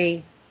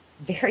very,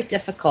 very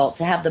difficult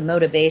to have the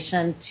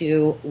motivation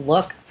to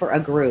look for a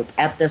group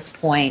at this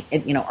point,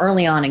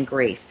 early on in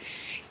grief.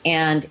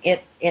 And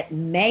it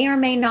may or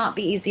may not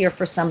be easier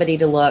for somebody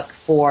to look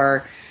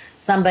for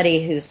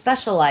somebody who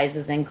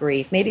specializes in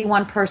grief, maybe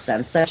one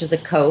person, such as a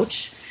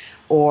coach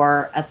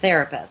or a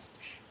therapist.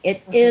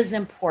 It is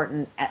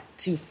important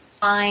to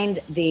find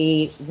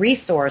the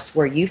resource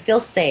where you feel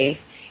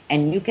safe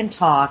and you can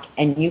talk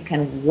and you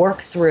can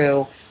work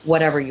through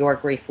whatever your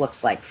grief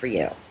looks like for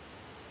you.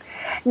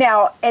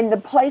 Now, and the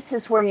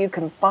places where you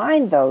can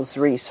find those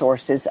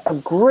resources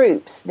of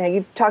groups, now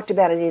you've talked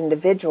about an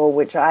individual,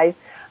 which I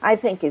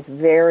think is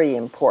very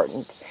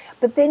important,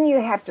 but then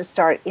you have to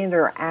start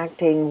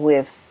interacting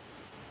with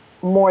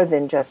more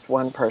than just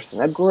one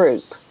person, a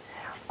group.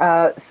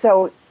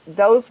 So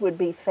those would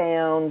be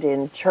found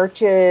in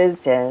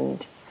churches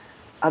and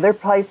other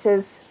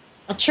places?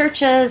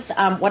 Churches,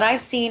 what I've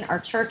seen are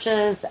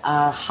churches,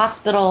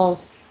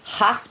 hospitals,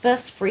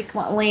 hospice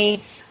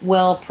frequently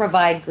will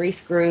provide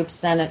grief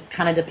groups, and it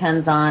kind of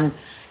depends on,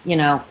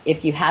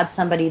 if you had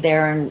somebody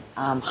there in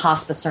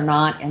hospice or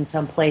not in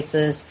some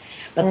places.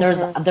 But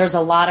there's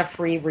a lot of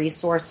free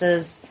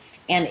resources,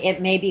 and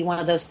it may be one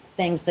of those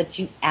things that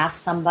you ask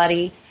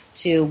somebody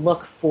to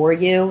look for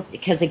you,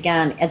 because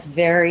again, it's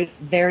very,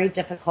 very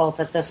difficult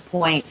at this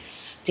point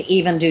to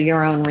even do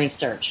your own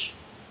research.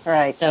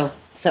 Right. So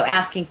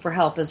asking for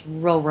help is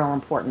real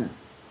important.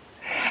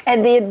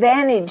 And the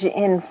advantage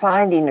in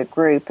finding a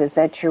group is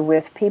that you're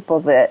with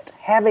people that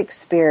have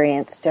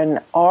experienced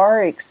and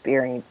are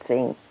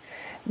experiencing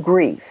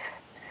grief.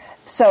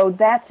 So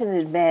that's an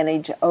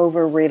advantage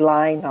over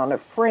relying on a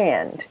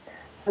friend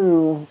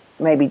who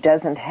maybe who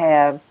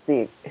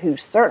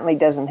certainly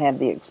doesn't have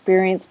the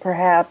experience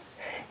perhaps.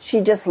 She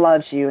just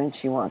loves you and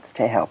she wants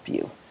to help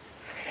you.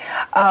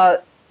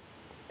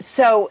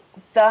 So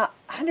the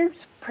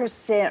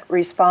 100%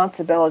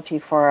 responsibility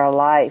for our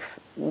life,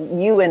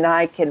 you and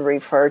I can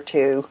refer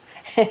to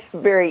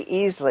very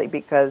easily,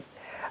 because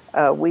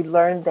we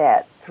learned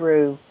that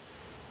through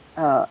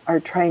our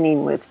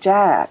training with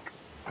Jack,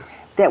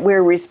 that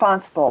we're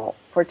responsible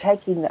for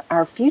taking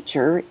our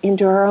future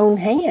into our own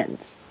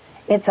hands.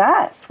 It's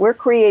us. We're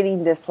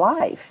creating this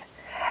life.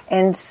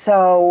 And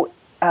so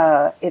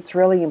it's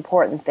really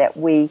important that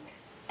we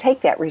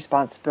take that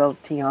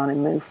responsibility on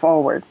and move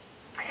forward.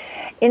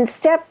 In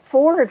step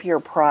 4 of your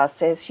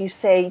process, you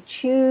say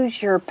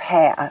choose your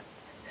path.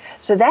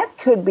 So that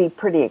could be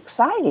pretty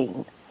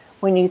exciting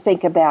when you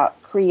think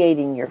about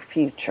creating your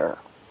future.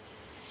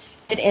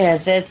 It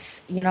is.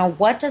 It's,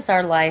 what does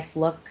our life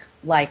look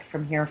like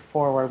from here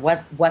forward?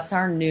 What's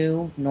our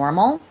new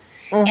normal?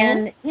 Mm-hmm.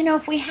 And,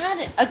 if we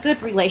had a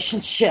good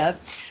relationship,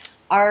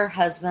 our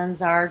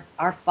husbands, our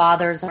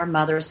fathers, our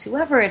mothers,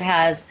 whoever it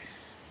has,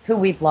 who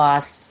we've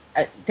lost,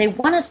 they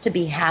want us to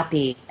be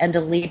happy and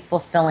to lead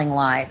fulfilling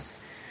lives.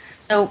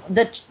 So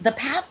the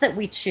path that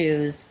we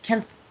choose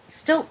can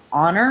still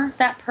honor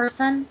that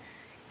person,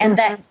 and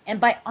and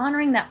by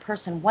honoring that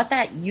person, what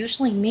that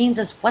usually means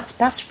is what's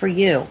best for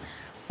you,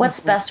 what's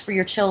best for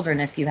your children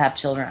if you have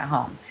children at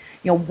home.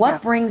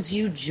 What brings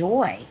you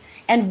joy,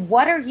 and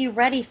what are you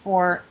ready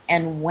for,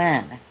 and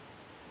when.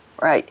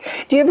 Right.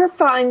 Do you ever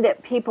find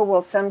that people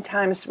will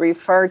sometimes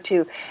refer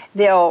to,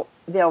 they'll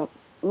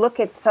look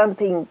at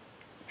something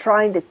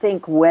trying to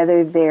think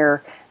whether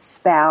their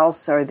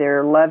spouse or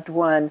their loved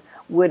one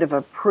would have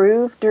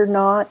approved or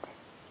not?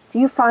 Do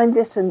you find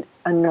this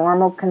a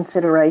normal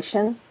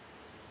consideration?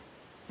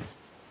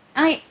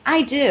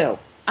 I do.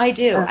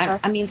 Uh-huh.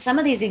 I mean, some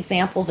of these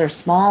examples are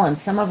small and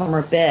some of them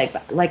are big.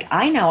 But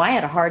I know I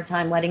had a hard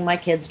time letting my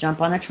kids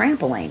jump on a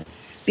trampoline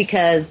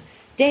because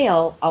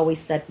Dale always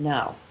said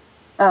no.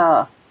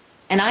 And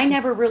I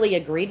never really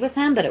agreed with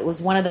him, but it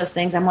was one of those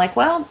things I'm like,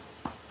 well,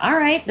 all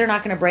right, they're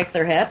not going to break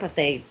their hip if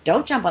they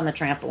don't jump on the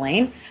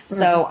trampoline.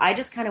 So I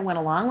just kind of went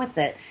along with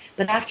it.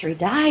 But after he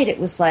died, it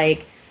was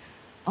like,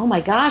 oh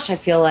my gosh, I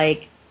feel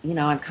like,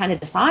 I'm kind of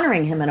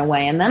dishonoring him in a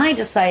way. And then I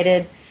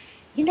decided,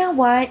 you know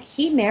what?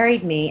 He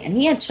married me and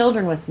he had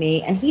children with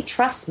me and he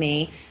trusts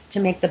me to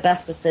make the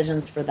best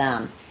decisions for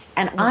them.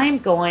 And I'm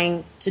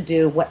going to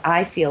do what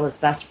I feel is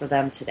best for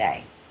them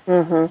today.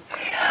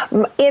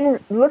 Mm-hmm. In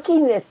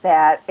looking at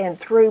that and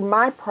through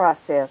my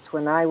process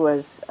when I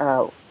was,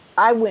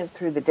 I went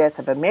through the death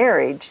of a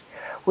marriage,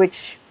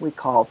 which we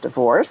call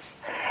divorce,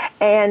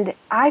 and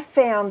I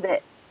found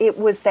that it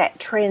was that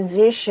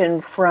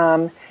transition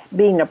from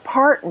being a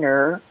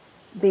partner,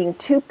 being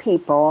two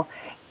people,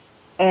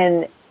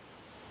 and,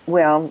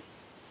 well,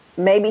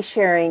 maybe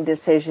sharing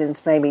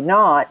decisions, maybe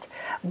not,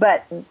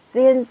 but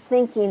then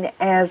thinking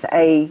as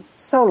a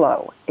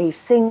solo, a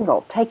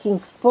single, taking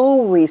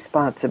full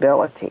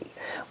responsibility.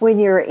 When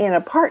you're in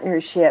a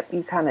partnership,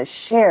 you kind of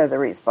share the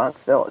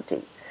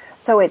responsibility.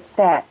 So it's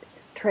that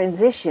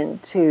transition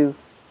to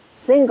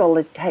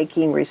single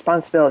taking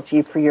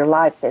responsibility for your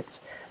life that's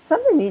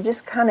something you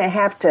just kind of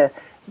have to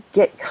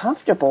get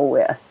comfortable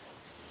with.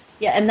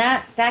 Yeah, and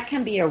that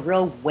can be a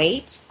real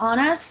weight on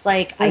us.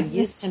 I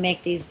used to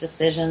make these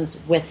decisions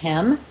with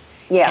him,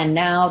 and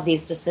now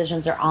these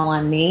decisions are all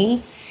on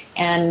me.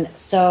 And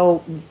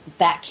so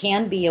that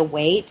can be a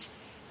weight,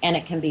 and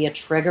it can be a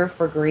trigger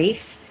for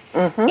grief.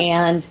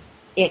 And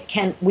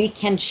we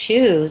can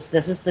choose,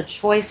 this is the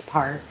choice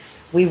part,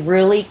 we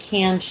really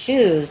can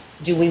choose,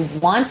 do we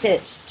want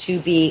it to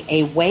be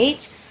a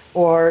weight,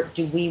 or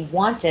do we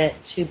want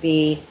it to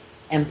be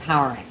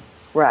empowering?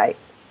 Right.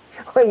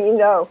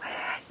 Well,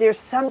 there's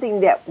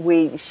something that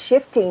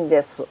shifting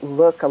this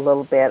look a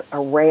little bit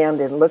around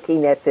and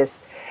looking at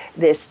this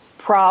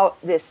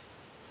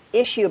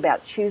issue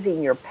about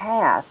choosing your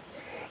path.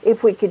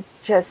 If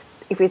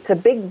it's a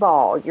big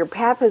ball, your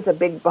path is a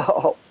big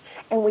ball,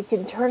 and we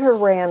can turn it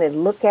around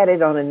and look at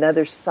it on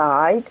another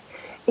side,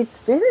 it's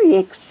very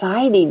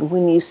exciting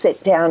when you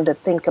sit down to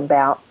think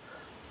about,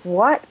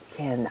 what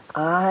can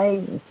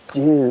I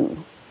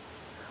do?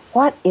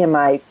 What am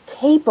I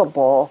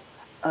capable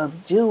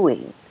of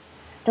doing?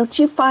 Don't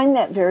you find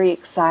that very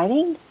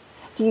exciting?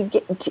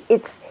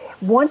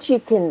 Once you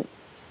can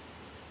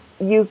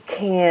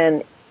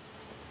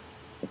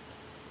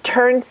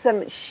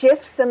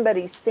shift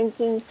somebody's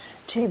thinking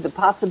to the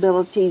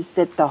possibilities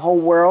that the whole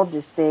world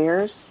is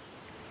theirs?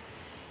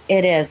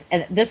 It is.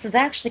 And this is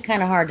actually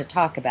kind of hard to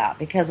talk about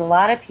because a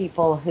lot of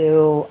people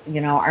who,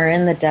 are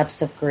in the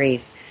depths of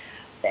grief,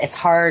 it's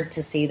hard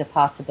to see the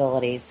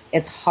possibilities.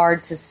 It's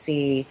hard to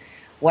see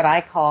what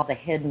I call the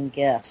hidden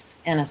gifts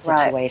in a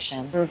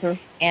situation. Right.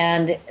 Mm-hmm.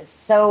 And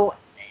so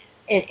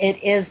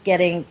it is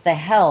getting the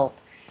help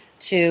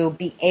to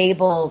be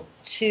able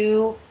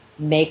to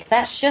make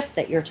that shift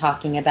that you're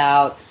talking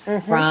about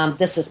from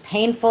this is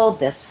painful,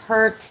 this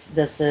hurts,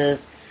 this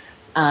is,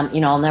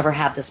 I'll never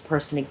have this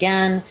person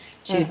again,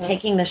 to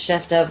taking the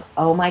shift of,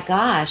 oh my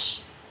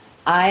gosh,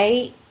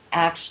 I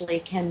actually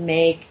can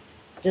make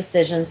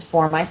decisions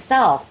for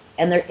myself.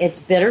 And it's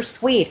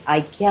bittersweet.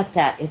 I get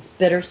that. It's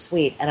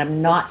bittersweet. And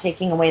I'm not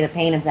taking away the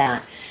pain of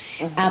that.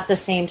 At the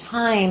same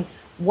time,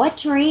 what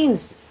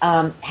dreams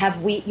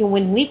have we,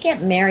 when we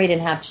get married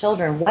and have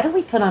children, what do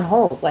we put on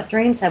hold? What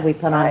dreams have we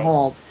put on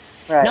hold?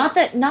 Right. Not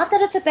that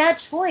it's a bad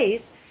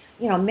choice.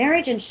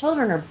 Marriage and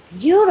children are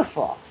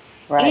beautiful.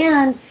 Right.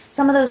 And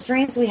some of those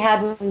dreams we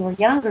had when we were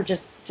younger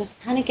just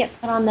kind of get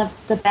put on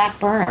the back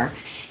burner.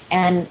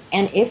 And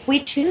if we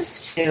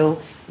choose to,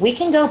 we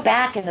can go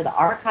back into the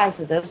archives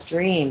of those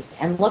dreams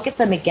and look at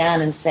them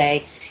again and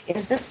say,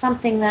 is this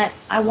something that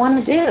I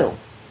want to do?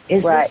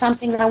 Is this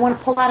something that I want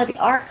to pull out of the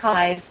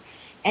archives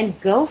and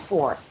go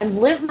for and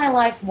live my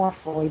life more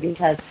fully,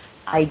 because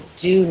I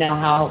do know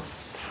how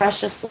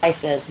precious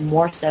life is,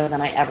 more so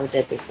than I ever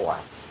did before.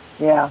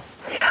 Yeah.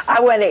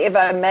 If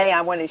I may,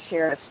 I want to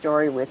share a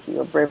story with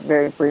you, a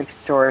very brief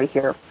story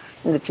here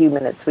in the few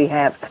minutes we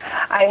have.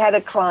 I had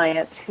a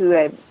client who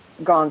had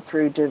gone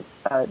through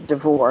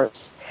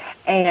divorce,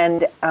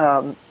 and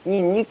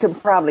you can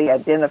probably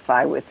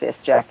identify with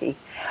this, Jackie.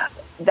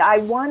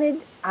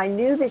 I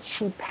knew that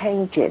she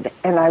painted,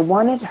 and I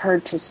wanted her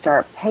to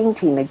start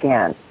painting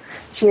again.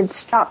 She had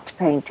stopped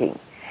painting.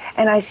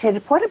 And I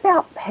said, what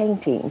about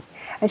painting?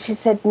 And she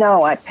said,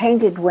 no, I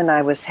painted when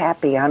I was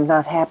happy. I'm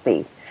not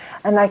happy.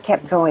 And I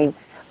kept going,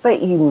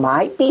 but you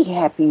might be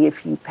happy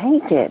if you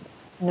painted.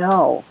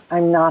 No,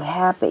 I'm not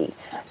happy.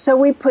 So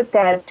we put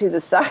that to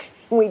the side.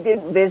 We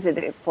didn't visit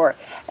it for it.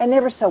 And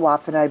ever so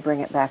often I'd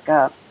bring it back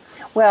up.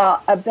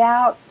 Well,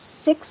 about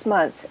 6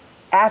 months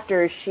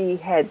after she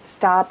had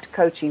stopped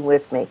coaching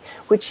with me,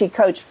 which she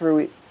coached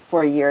for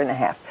a year and a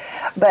half,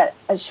 but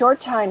a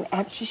short time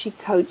after she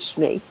coached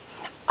me,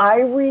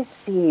 I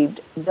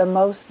received the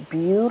most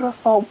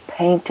beautiful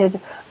painted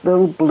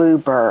little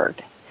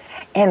bluebird.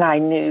 And I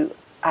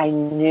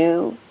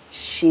knew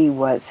she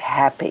was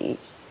happy.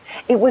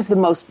 It was the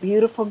most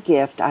beautiful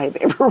gift I have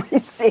ever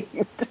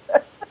received.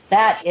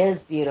 That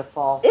is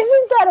beautiful.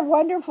 Isn't that a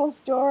wonderful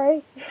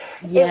story?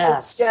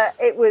 Yes.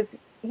 It was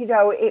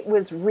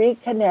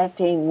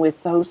reconnecting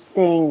with those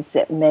things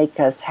that make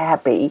us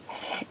happy.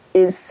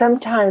 Is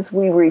sometimes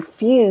we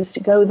refuse to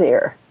go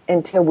there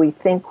until we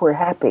think we're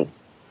happy.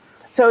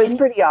 So it's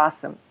pretty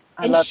awesome.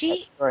 I love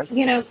she, that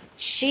story.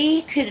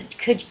 She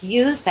could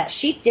use that.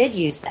 She did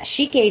use that.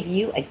 She gave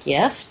you a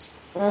gift,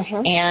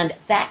 and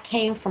that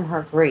came from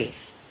her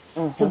grief.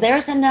 Mm-hmm. So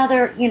there's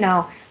another,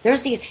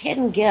 there's these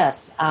hidden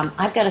gifts.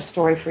 I've got a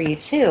story for you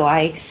too.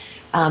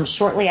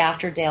 Shortly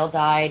after Dale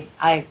died,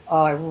 I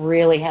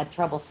really had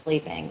trouble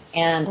sleeping,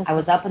 and I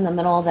was up in the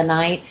middle of the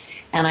night,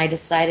 and I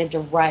decided to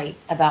write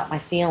about my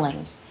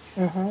feelings.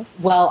 Mm-hmm.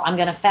 Well, I'm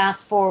going to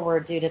fast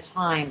forward due to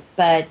time,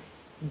 but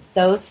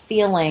those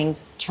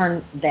feelings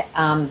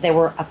they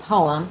were a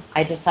poem.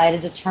 I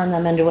decided to turn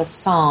them into a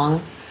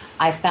song.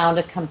 I found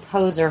a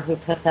composer who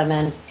put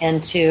them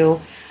into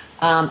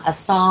a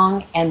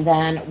song, and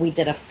then we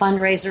did a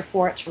fundraiser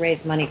for it to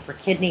raise money for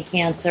kidney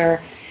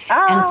cancer.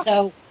 And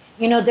so,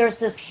 there's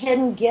this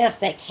hidden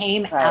gift that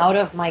came out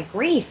of my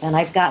grief, and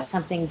I've got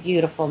something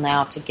beautiful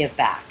now to give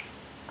back.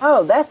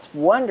 Oh, that's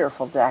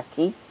wonderful,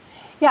 Jackie.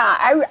 Yeah,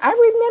 I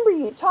remember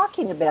you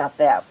talking about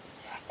that.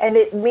 And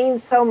it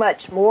means so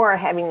much more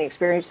having the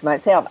experience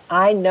myself.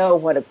 I know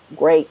what a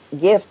great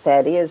gift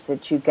that is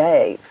that you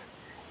gave.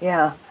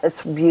 Yeah,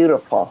 it's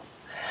beautiful.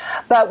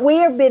 But we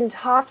have been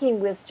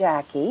talking with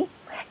Jackie,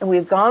 and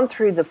we've gone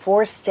through the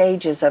 4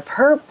 stages of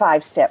her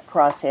 5-step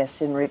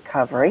process in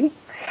recovery.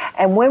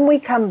 And when we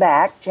come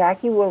back,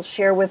 Jackie will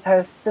share with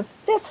us the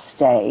 5th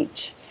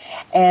stage.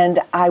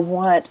 And I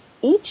want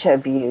each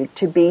of you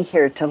to be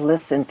here to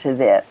listen to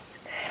this.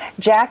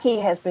 Jackie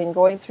has been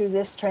going through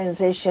this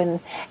transition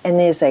and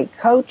is a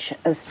coach,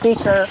 a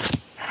speaker,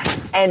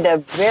 and a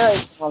very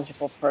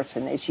knowledgeable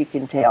person, as you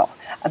can tell,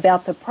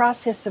 about the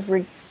process of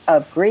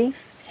grief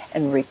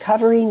and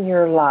recovering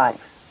your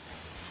life.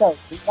 So,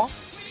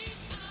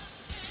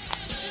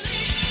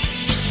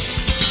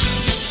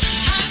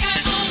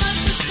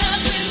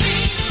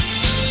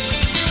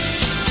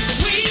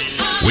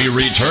 we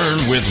return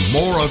with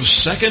more of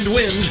Second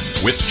Wind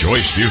with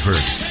Joyce Buford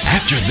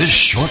after this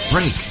short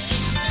break.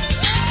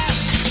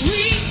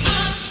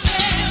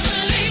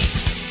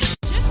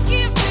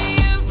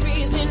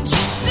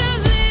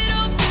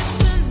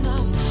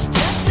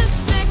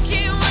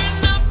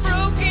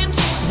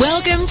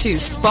 Welcome to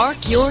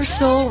Spark Your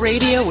Soul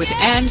Radio with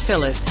Ann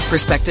Phyllis.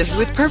 Perspectives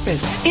with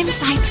purpose,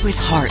 insights with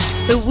heart.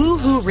 The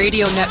Woohoo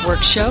Radio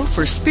Network show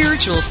for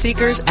spiritual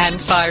seekers and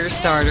fire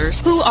starters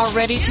who are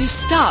ready to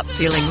stop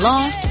feeling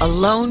lost,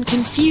 alone,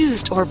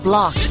 confused, or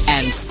blocked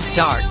and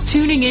start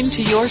tuning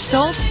into your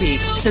soul speak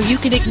so you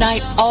can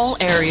ignite all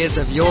areas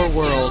of your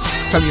world.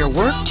 From your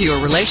work to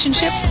your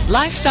relationships,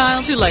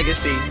 lifestyle to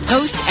legacy.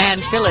 Host Ann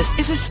Phyllis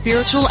is a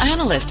spiritual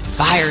analyst,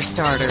 fire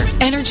starter,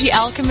 energy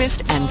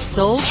alchemist, and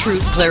soul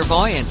truth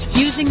clairvoyant.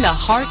 Using the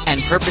heart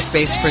and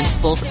purpose-based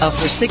principles of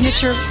her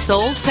signature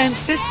Soul Sense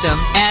system,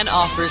 Ann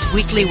offers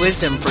weekly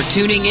wisdom for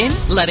tuning in,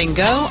 letting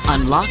go,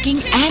 unlocking,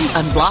 and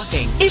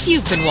unblocking. If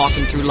you've been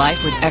walking through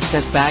life with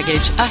excess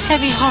baggage, a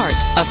heavy heart,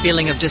 a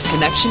feeling of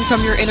disconnection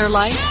from your inner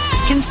life,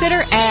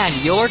 consider Ann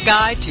your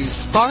guide to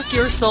spark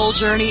your soul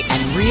journey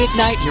and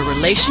reignite your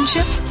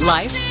relationships,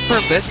 life,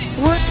 purpose,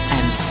 work,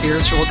 and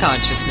spiritual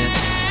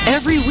consciousness.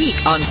 Every week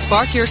on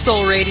Spark Your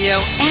Soul Radio,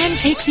 Anne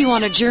takes you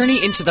on a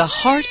journey into the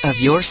heart of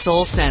your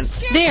soul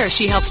sense. There,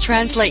 she helps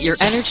translate your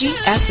energy,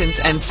 essence,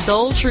 and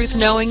soul truth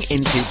knowing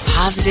into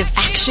positive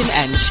action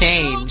and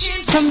change.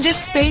 From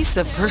this space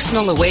of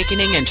personal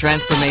awakening and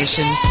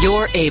transformation,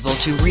 you're able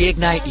to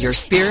reignite your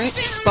spirit,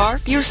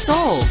 spark your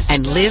soul,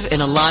 and live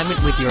in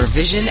alignment with your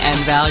vision and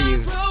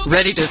values.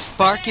 Ready to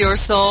spark your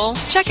soul?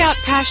 Check out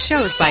past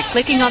shows by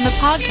clicking on the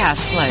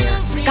podcast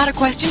player. Got a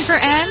question for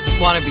Anne?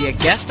 Want to be a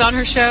guest on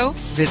her show?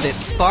 Visit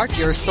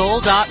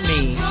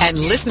sparkyoursoul.me and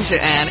listen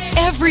to Anne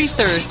every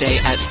Thursday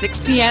at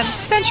 6 p.m.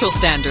 Central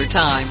Standard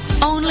Time.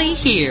 Only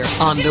here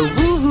on the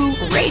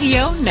Woohoo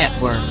Radio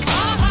Network.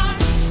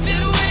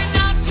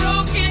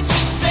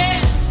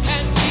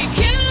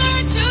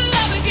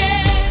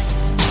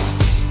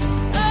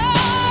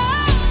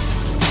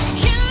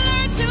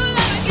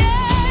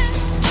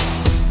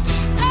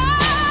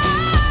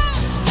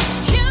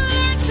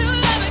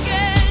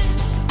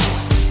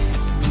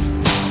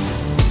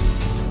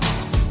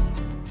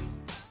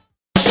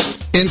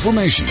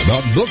 Information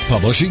about book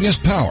publishing is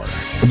power.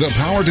 The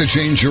power to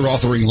change your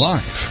authoring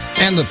life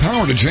and the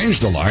power to change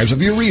the lives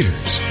of your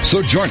readers.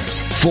 So join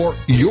us for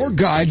Your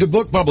Guide to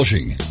Book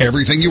Publishing.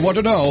 Everything you want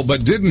to know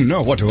but didn't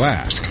know what to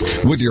ask.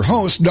 With your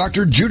host,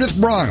 Dr. Judith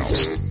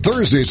Briles.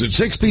 Thursdays at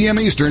 6 p.m.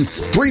 Eastern,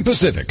 3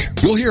 Pacific.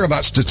 You'll hear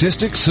about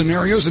statistics,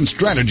 scenarios, and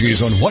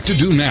strategies on what to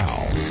do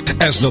now.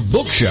 As the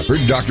book shepherd,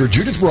 Dr.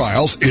 Judith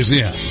Briles is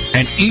in.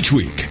 And each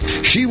week,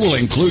 she will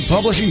include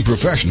publishing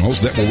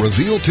professionals that will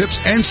reveal tips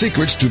and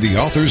secrets to the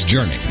author's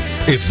journey.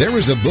 If there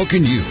is a book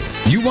in you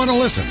want to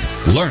listen,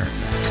 learn,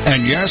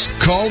 and yes,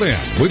 call in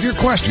with your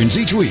questions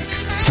each week.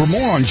 For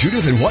more on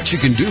Judith and what she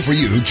can do for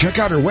you, check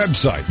out her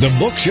website,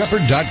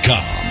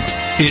 thebookshepherd.com.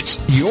 It's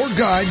your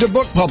guide to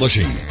book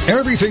publishing.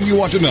 Everything you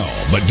want to know,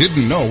 but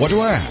didn't know what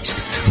to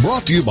ask.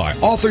 Brought to you by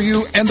Author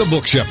You and The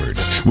Book Shepherd,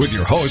 with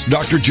your host,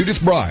 Dr. Judith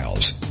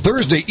Briles.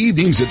 Thursday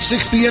evenings at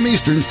 6 p.m.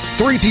 Eastern,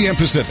 3 p.m.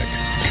 Pacific.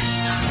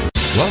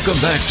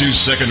 Welcome back to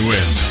Second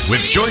Wind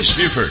with Joyce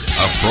Buford,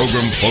 a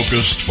program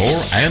focused for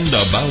and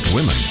about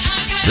women.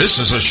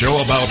 This is a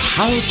show about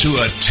how to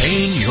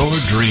attain your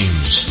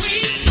dreams.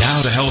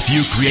 Now to help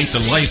you create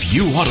the life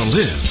you want to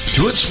live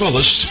to its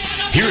fullest,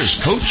 here is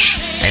coach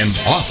and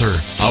author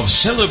of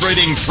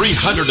Celebrating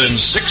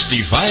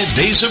 365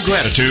 Days of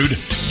Gratitude,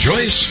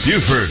 Joyce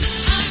Buford.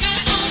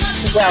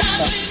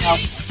 Welcome.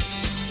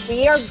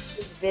 We are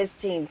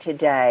visiting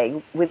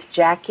today with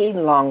Jacki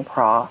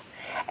Long-Prah,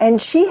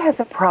 and she has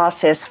a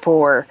process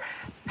for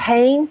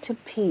pain to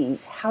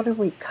peace, how to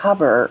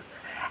recover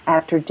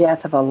after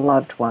death of a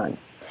loved one.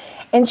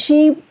 And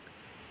she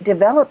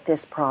developed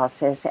this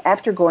process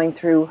after going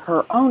through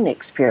her own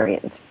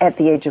experience at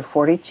the age of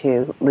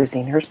 42,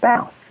 losing her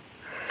spouse.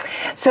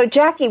 So,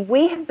 Jacki,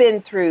 we have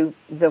been through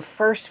the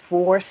first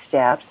 4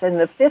 steps, and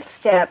the 5th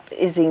step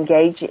is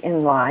engage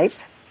in life.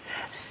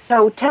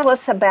 So tell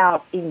us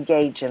about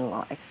engage in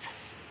life.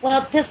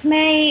 Well, this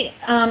may,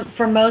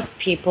 for most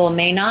people,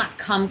 may not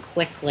come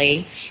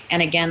quickly.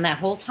 And again, that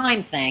whole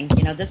time thing,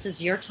 this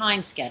is your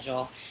time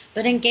schedule.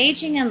 But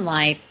engaging in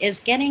life is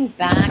getting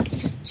back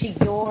to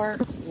your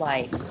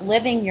life,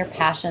 living your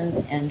passions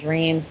and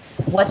dreams,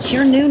 what's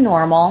your new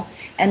normal,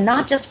 and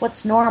not just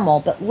what's normal,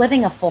 but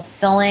living a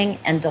fulfilling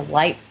and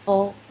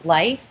delightful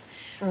life.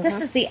 Mm-hmm. This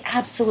is the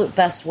absolute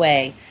best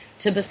way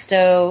to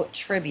bestow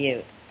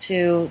tribute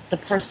to the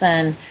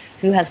person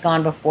who has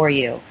gone before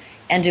you,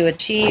 and to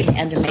achieve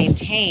and to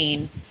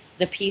maintain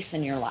the peace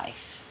in your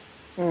life.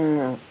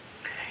 Mm.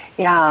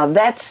 Yeah,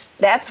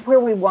 that's where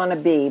we want to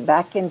be,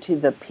 back into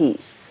the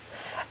peace.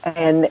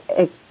 And,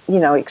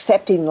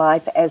 accepting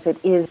life as it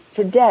is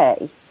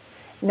today,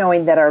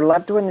 knowing that our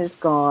loved one is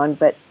gone,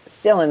 but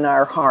still in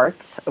our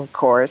hearts, of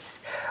course.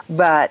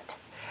 But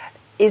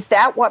is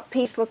that what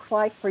peace looks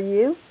like for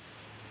you?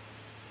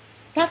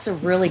 That's a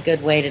really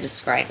good way to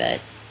describe it.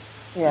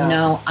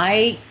 Yeah.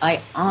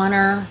 I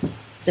honor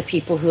the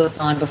people who have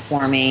gone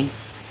before me,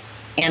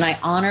 and I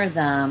honor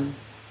them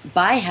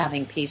by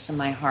having peace in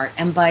my heart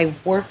and by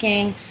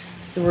working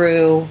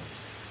through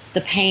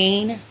the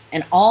pain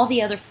and all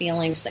the other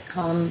feelings that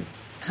come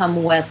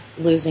with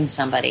losing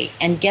somebody,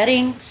 and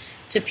getting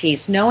to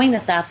peace, knowing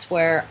that that's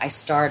where I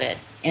started,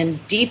 in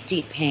deep,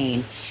 deep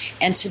pain.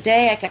 And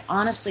today I can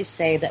honestly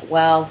say that,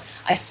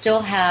 I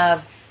still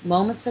have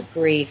moments of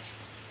grief.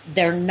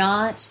 They're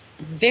not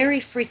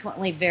very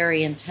frequently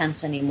very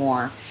intense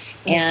anymore.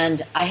 Mm.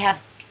 And I have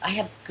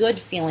good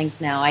feelings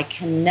now. I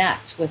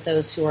connect with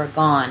those who are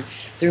gone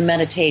through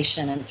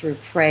meditation and through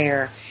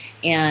prayer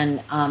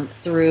and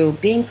through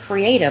being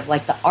creative,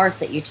 like the art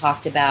that you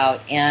talked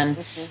about, and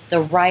the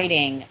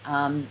writing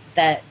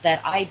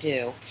that I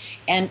do.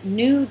 And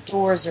new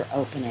doors are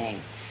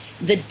opening.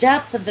 The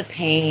depth of the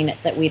pain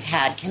that we've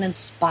had can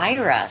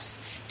inspire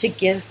us to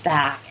give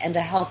back and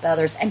to help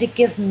others and to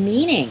give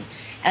meaning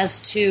as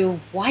to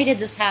why did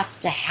this have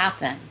to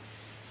happen?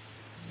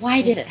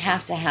 Why did it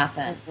have to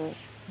happen? Mm-hmm.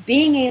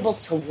 Being able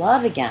to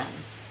love again,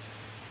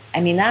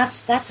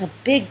 that's a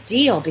big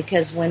deal,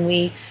 because when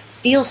we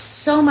feel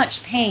so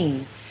much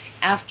pain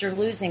after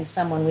losing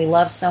someone we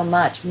love so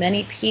much,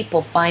 many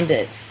find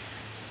it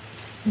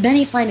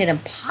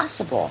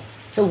impossible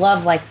to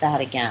love like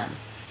that again.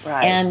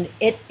 Right. And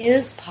it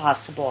is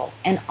possible.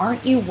 And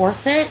aren't you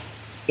worth it?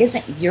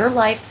 Isn't your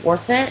life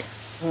worth it?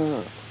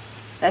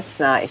 That's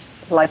nice.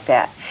 I like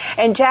that.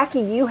 And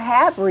Jacki, you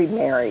have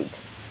remarried.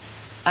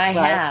 I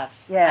have.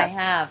 Yes. I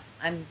have.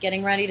 I'm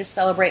getting ready to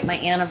celebrate my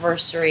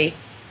anniversary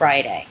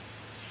Friday.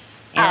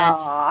 And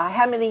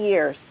how many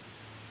years?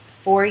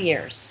 4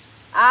 years.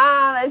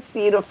 That's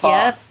beautiful.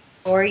 Yep,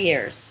 4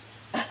 years.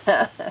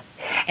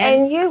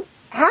 And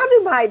how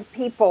do my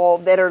people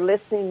that are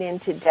listening in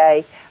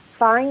today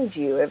find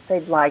you if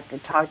they'd like to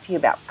talk to you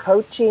about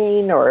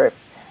coaching, or if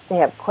they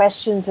have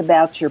questions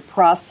about your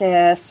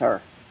process?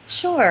 Or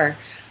Sure.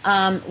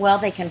 Well,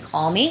 they can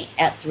call me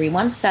at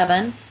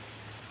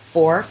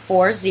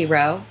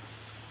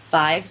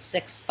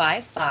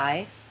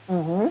 317-440-5655,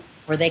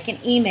 or they can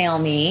email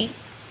me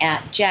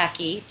at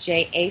Jacki,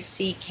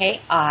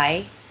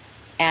 Jacki,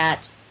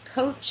 at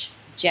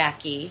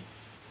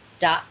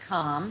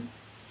coachjacki.com.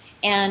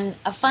 And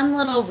a fun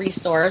little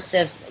resource,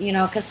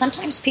 because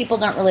sometimes people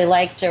don't really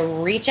like to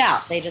reach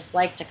out. They just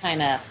like to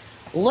kind of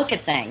look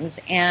at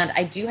things. And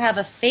I do have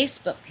a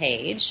Facebook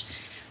page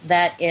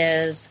that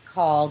is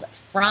called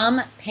From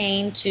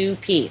Pain to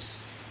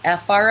Peace.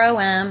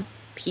 FROMPAINTOPEACE.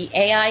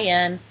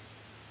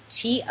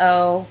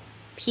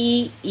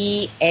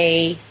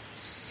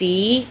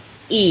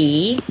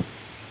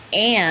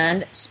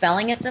 And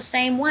spelling it the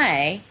same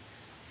way,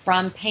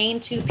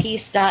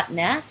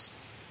 FromPainToPeace.net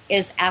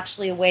is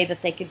actually a way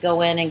that they could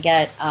go in and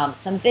get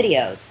some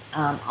videos,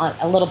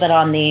 a little bit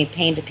on the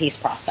Pain to Peace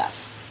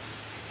process.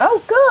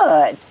 Oh,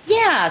 good.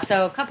 Yeah,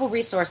 so a couple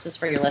resources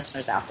for your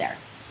listeners out there.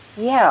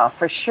 Yeah,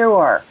 for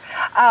sure.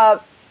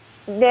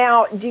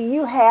 Now, do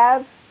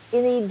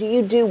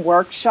you do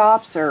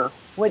workshops, or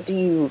what do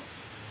you,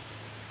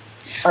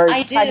 or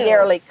I do.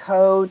 Primarily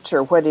coach,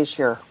 or what is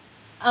your?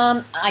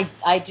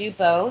 I do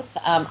both.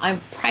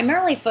 I'm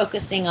primarily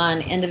focusing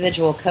on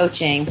individual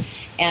coaching,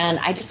 and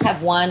I just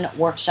have one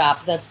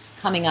workshop that's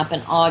coming up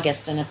in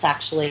August, and it's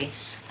actually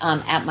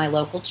at my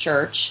local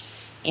church,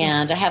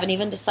 and I haven't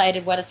even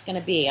decided what it's going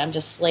to be. I'm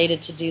just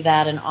slated to do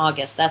that in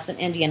August. That's in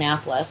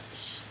Indianapolis.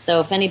 So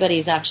if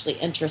anybody's actually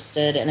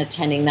interested in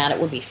attending that,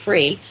 it would be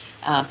free.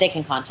 They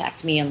can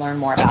contact me and learn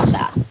more about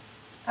that.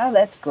 Oh,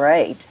 that's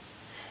great.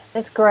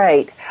 That's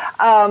great.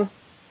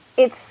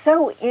 It's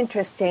so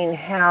interesting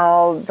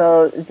how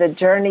the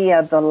journey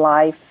of the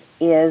life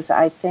is,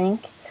 I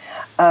think.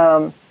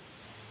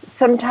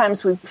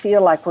 Sometimes we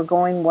feel like we're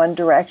going one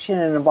direction,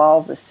 and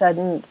all of a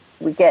sudden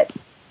we get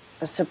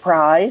a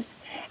surprise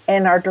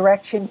and our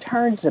direction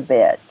turns a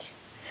bit.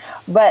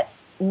 But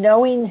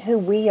knowing who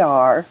we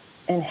are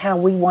and how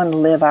we want to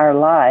live our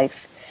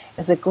life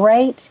is a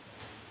great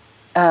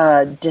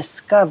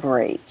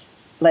discovery,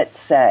 let's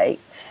say.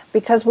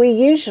 Because we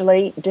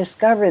usually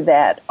discover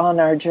that on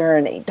our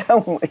journey,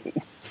 don't we?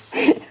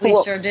 We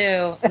sure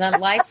do. The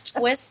life's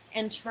twists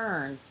and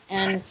turns.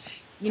 And,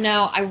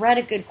 I read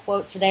a good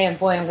quote today, and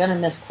boy, I'm going to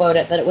misquote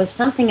it, but it was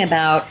something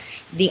about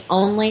the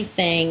only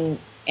thing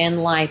in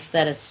life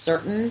that is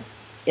certain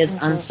is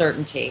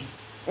uncertainty.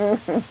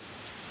 Mm-hmm.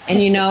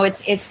 And,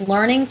 it's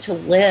learning to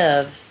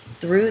live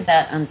through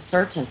that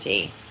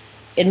uncertainty.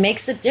 It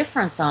makes a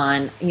difference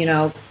on,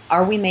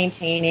 are we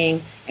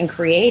maintaining and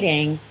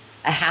creating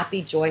a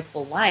happy,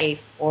 joyful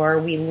life, or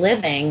are we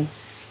living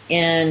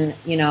in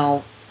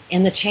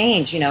the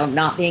change,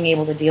 not being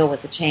able to deal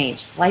with the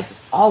change? Life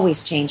is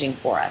always changing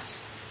for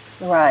us.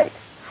 Right.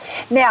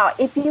 Now,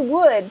 if you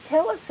would,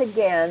 tell us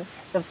again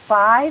the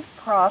 5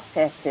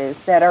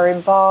 processes that are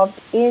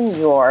involved in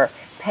your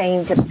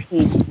Pain to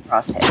Peace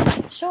process.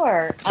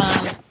 Sure.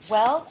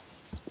 Well,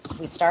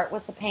 we start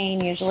with the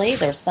pain usually.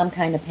 There's some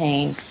kind of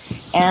pain.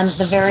 And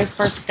the very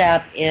first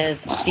step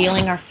is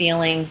feeling our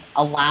feelings,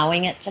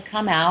 allowing it to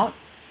come out.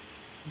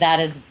 That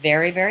is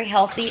very, very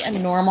healthy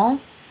and normal.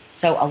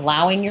 So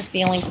allowing your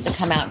feelings to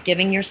come out,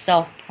 giving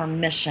yourself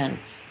permission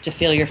to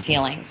feel your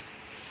feelings.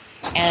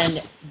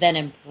 And then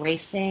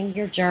embracing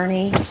your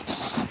journey,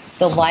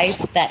 the life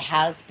that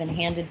has been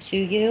handed to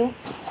you,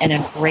 and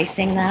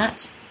embracing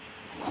that.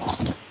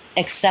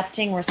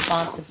 Accepting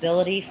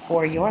responsibility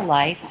for your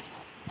life.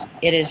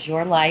 It is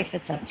your life.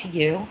 It's up to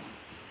you.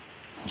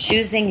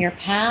 Choosing your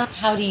path.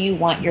 How do you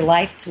want your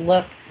life to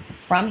look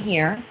from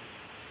here?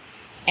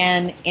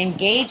 And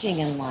engaging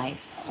in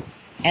life.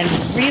 And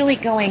really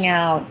going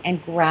out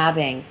and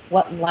grabbing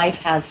what life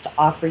has to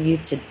offer you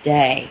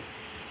today.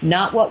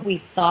 Not what we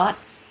thought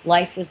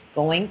life was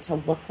going to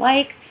look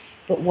like,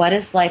 but what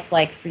is life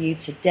like for you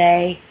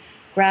today?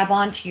 Grab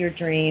onto your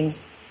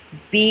dreams.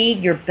 Be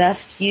your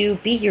best you.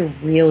 Be your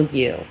real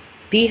you.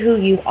 Be who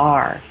you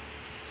are.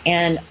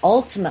 And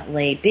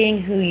ultimately,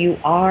 being who you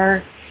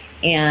are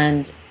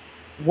and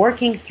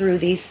working through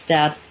these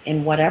steps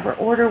in whatever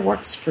order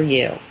works for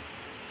you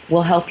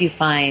will help you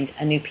find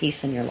a new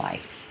peace in your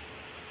life.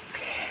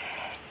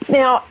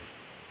 Now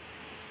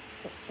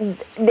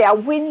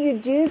when you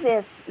do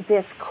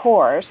this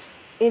course,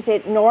 is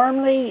it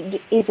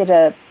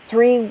a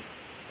 3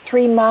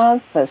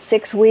 3-month, a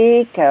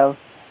 6-week?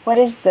 What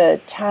is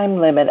the time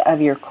limit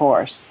of your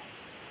course?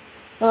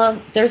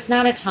 Well, there's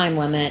not a time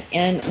limit.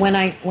 And when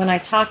I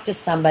talk to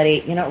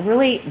somebody,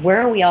 really,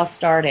 where are we all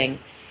starting?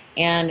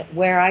 And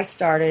where I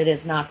started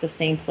is not the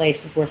same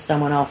place as where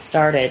someone else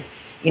started.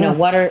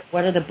 What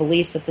are the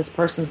beliefs that this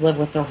person's lived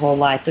with their whole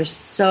life? There's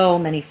so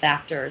many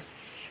factors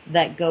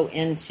that go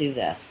into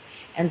this.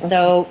 And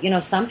so,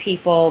 some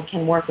people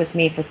can work with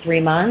me for 3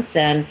 months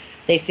and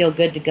they feel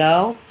good to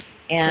go.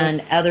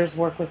 And others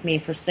work with me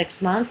for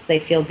 6 months. They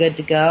feel good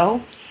to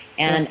go.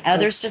 And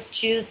others just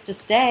choose to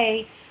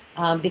stay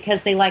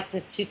because they like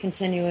to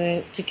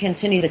continue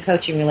the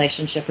coaching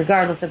relationship,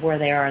 regardless of where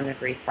they are in their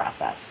grief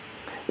process.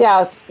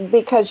 Yeah,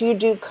 because you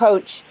do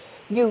coach,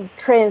 you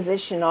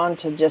transition on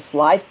to just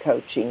life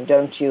coaching,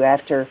 don't you?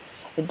 After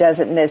it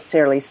doesn't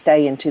necessarily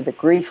stay into the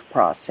grief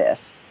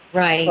process,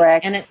 right?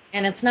 Correct?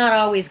 And it's not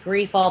always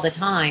grief all the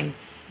time.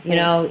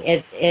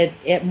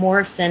 It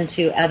morphs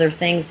into other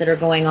things that are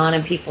going on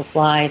in people's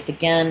lives.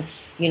 Again,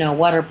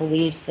 what are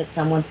beliefs that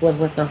someone's lived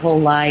with their whole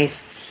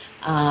life?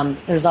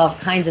 There's all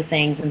kinds of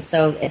things, and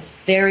so it's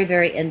very,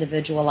 very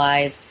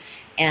individualized.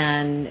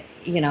 And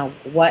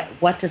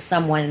what does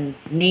someone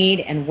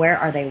need, and where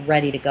are they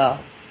ready to go?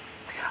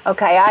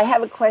 Okay, I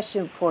have a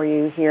question for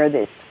you here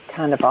that's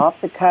kind of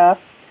off the cuff.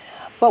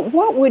 But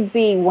what would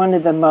be one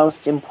of the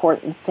most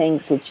important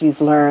things that you've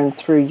learned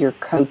through your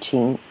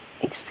coaching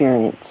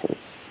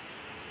experiences?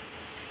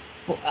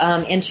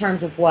 In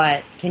terms of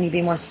what? Can you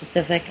be more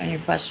specific on your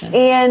question?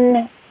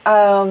 In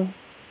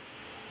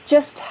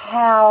just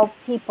how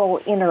people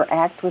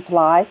interact with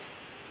life.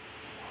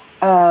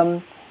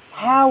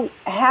 How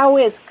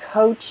has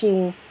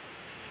coaching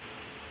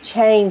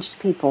changed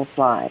people's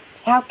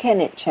lives? How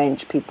can it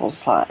change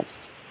people's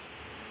lives?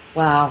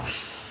 Wow.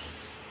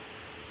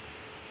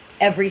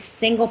 Every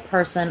single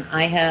person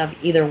I have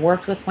either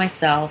worked with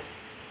myself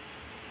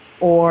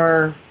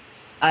or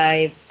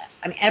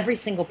every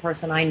single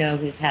person I know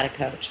who's had a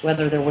coach,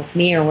 whether they're with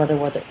me or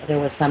whether there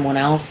was someone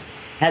else,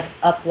 has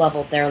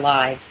up-leveled their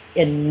lives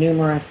in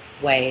numerous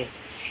ways.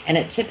 And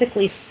it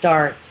typically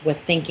starts with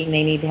thinking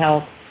they need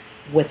help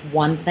with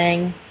one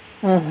thing,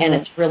 and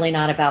it's really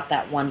not about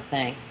that one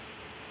thing.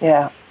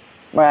 Yeah,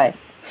 right.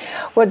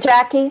 Well,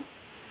 Jacki,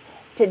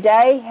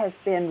 today has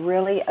been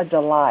really a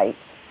delight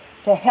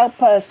to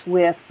help us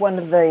with one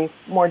of the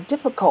more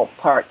difficult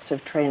parts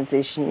of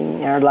transitioning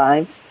in our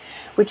lives,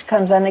 which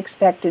comes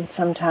unexpected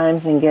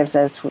sometimes and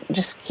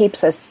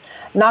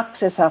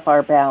knocks us off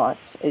our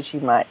balance, as you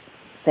might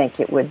think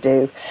it would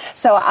do.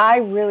 So I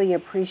really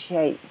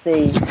appreciate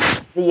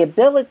the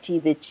ability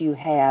that you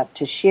have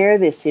to share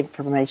this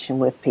information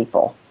with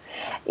people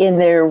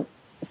in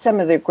some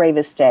of their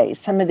gravest days,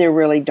 some of their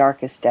really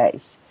darkest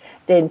days,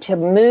 then to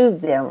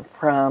move them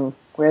from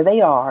where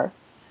they are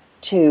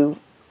to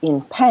in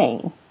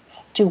pain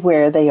to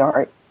where they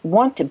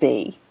want to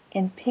be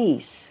in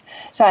peace.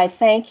 So I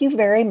thank you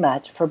very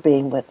much for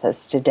being with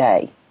us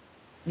today.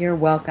 You're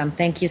welcome.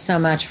 Thank you so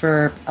much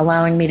for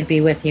allowing me to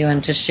be with you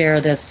and to share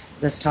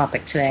this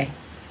topic today.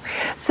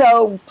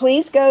 So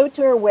please go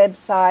to her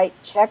website,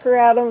 check her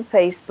out on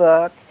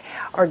Facebook,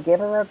 or give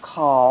her a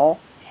call,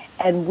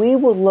 and we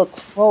will look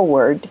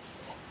forward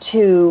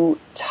to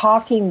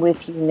talking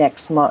with you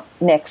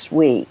next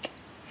week.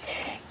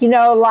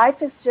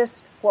 Life is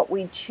just what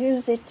we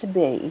choose it to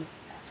be.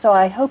 So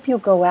I hope you'll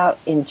go out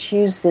and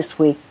choose this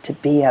week to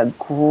be a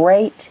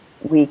great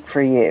week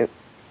for you.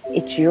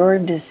 It's your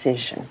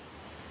decision.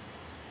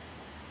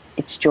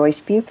 It's Joyce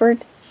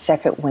Buford,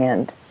 Second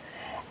Wind.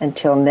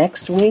 Until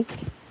next week,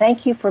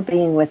 thank you for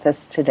being with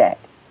us today.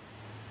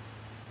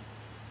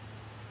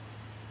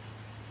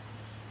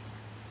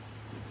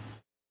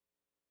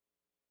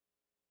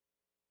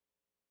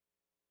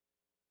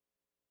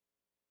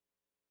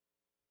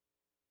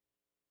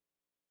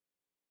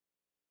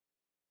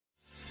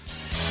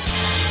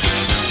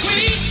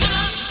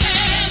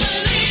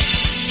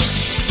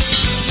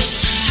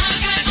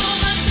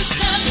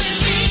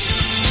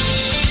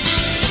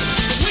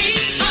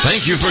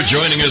 Thank you for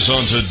joining us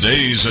on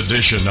today's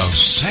edition of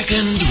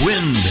Second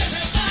Wind.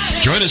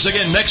 Join us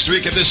again next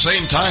week at the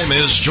same time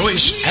as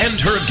Joyce and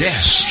her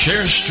guests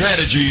share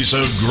strategies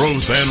of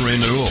growth and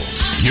renewal.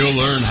 You'll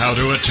learn how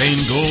to attain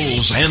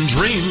goals and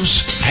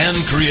dreams and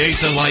create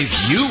the life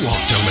you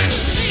want to live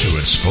to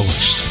its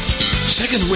fullest. Second Wind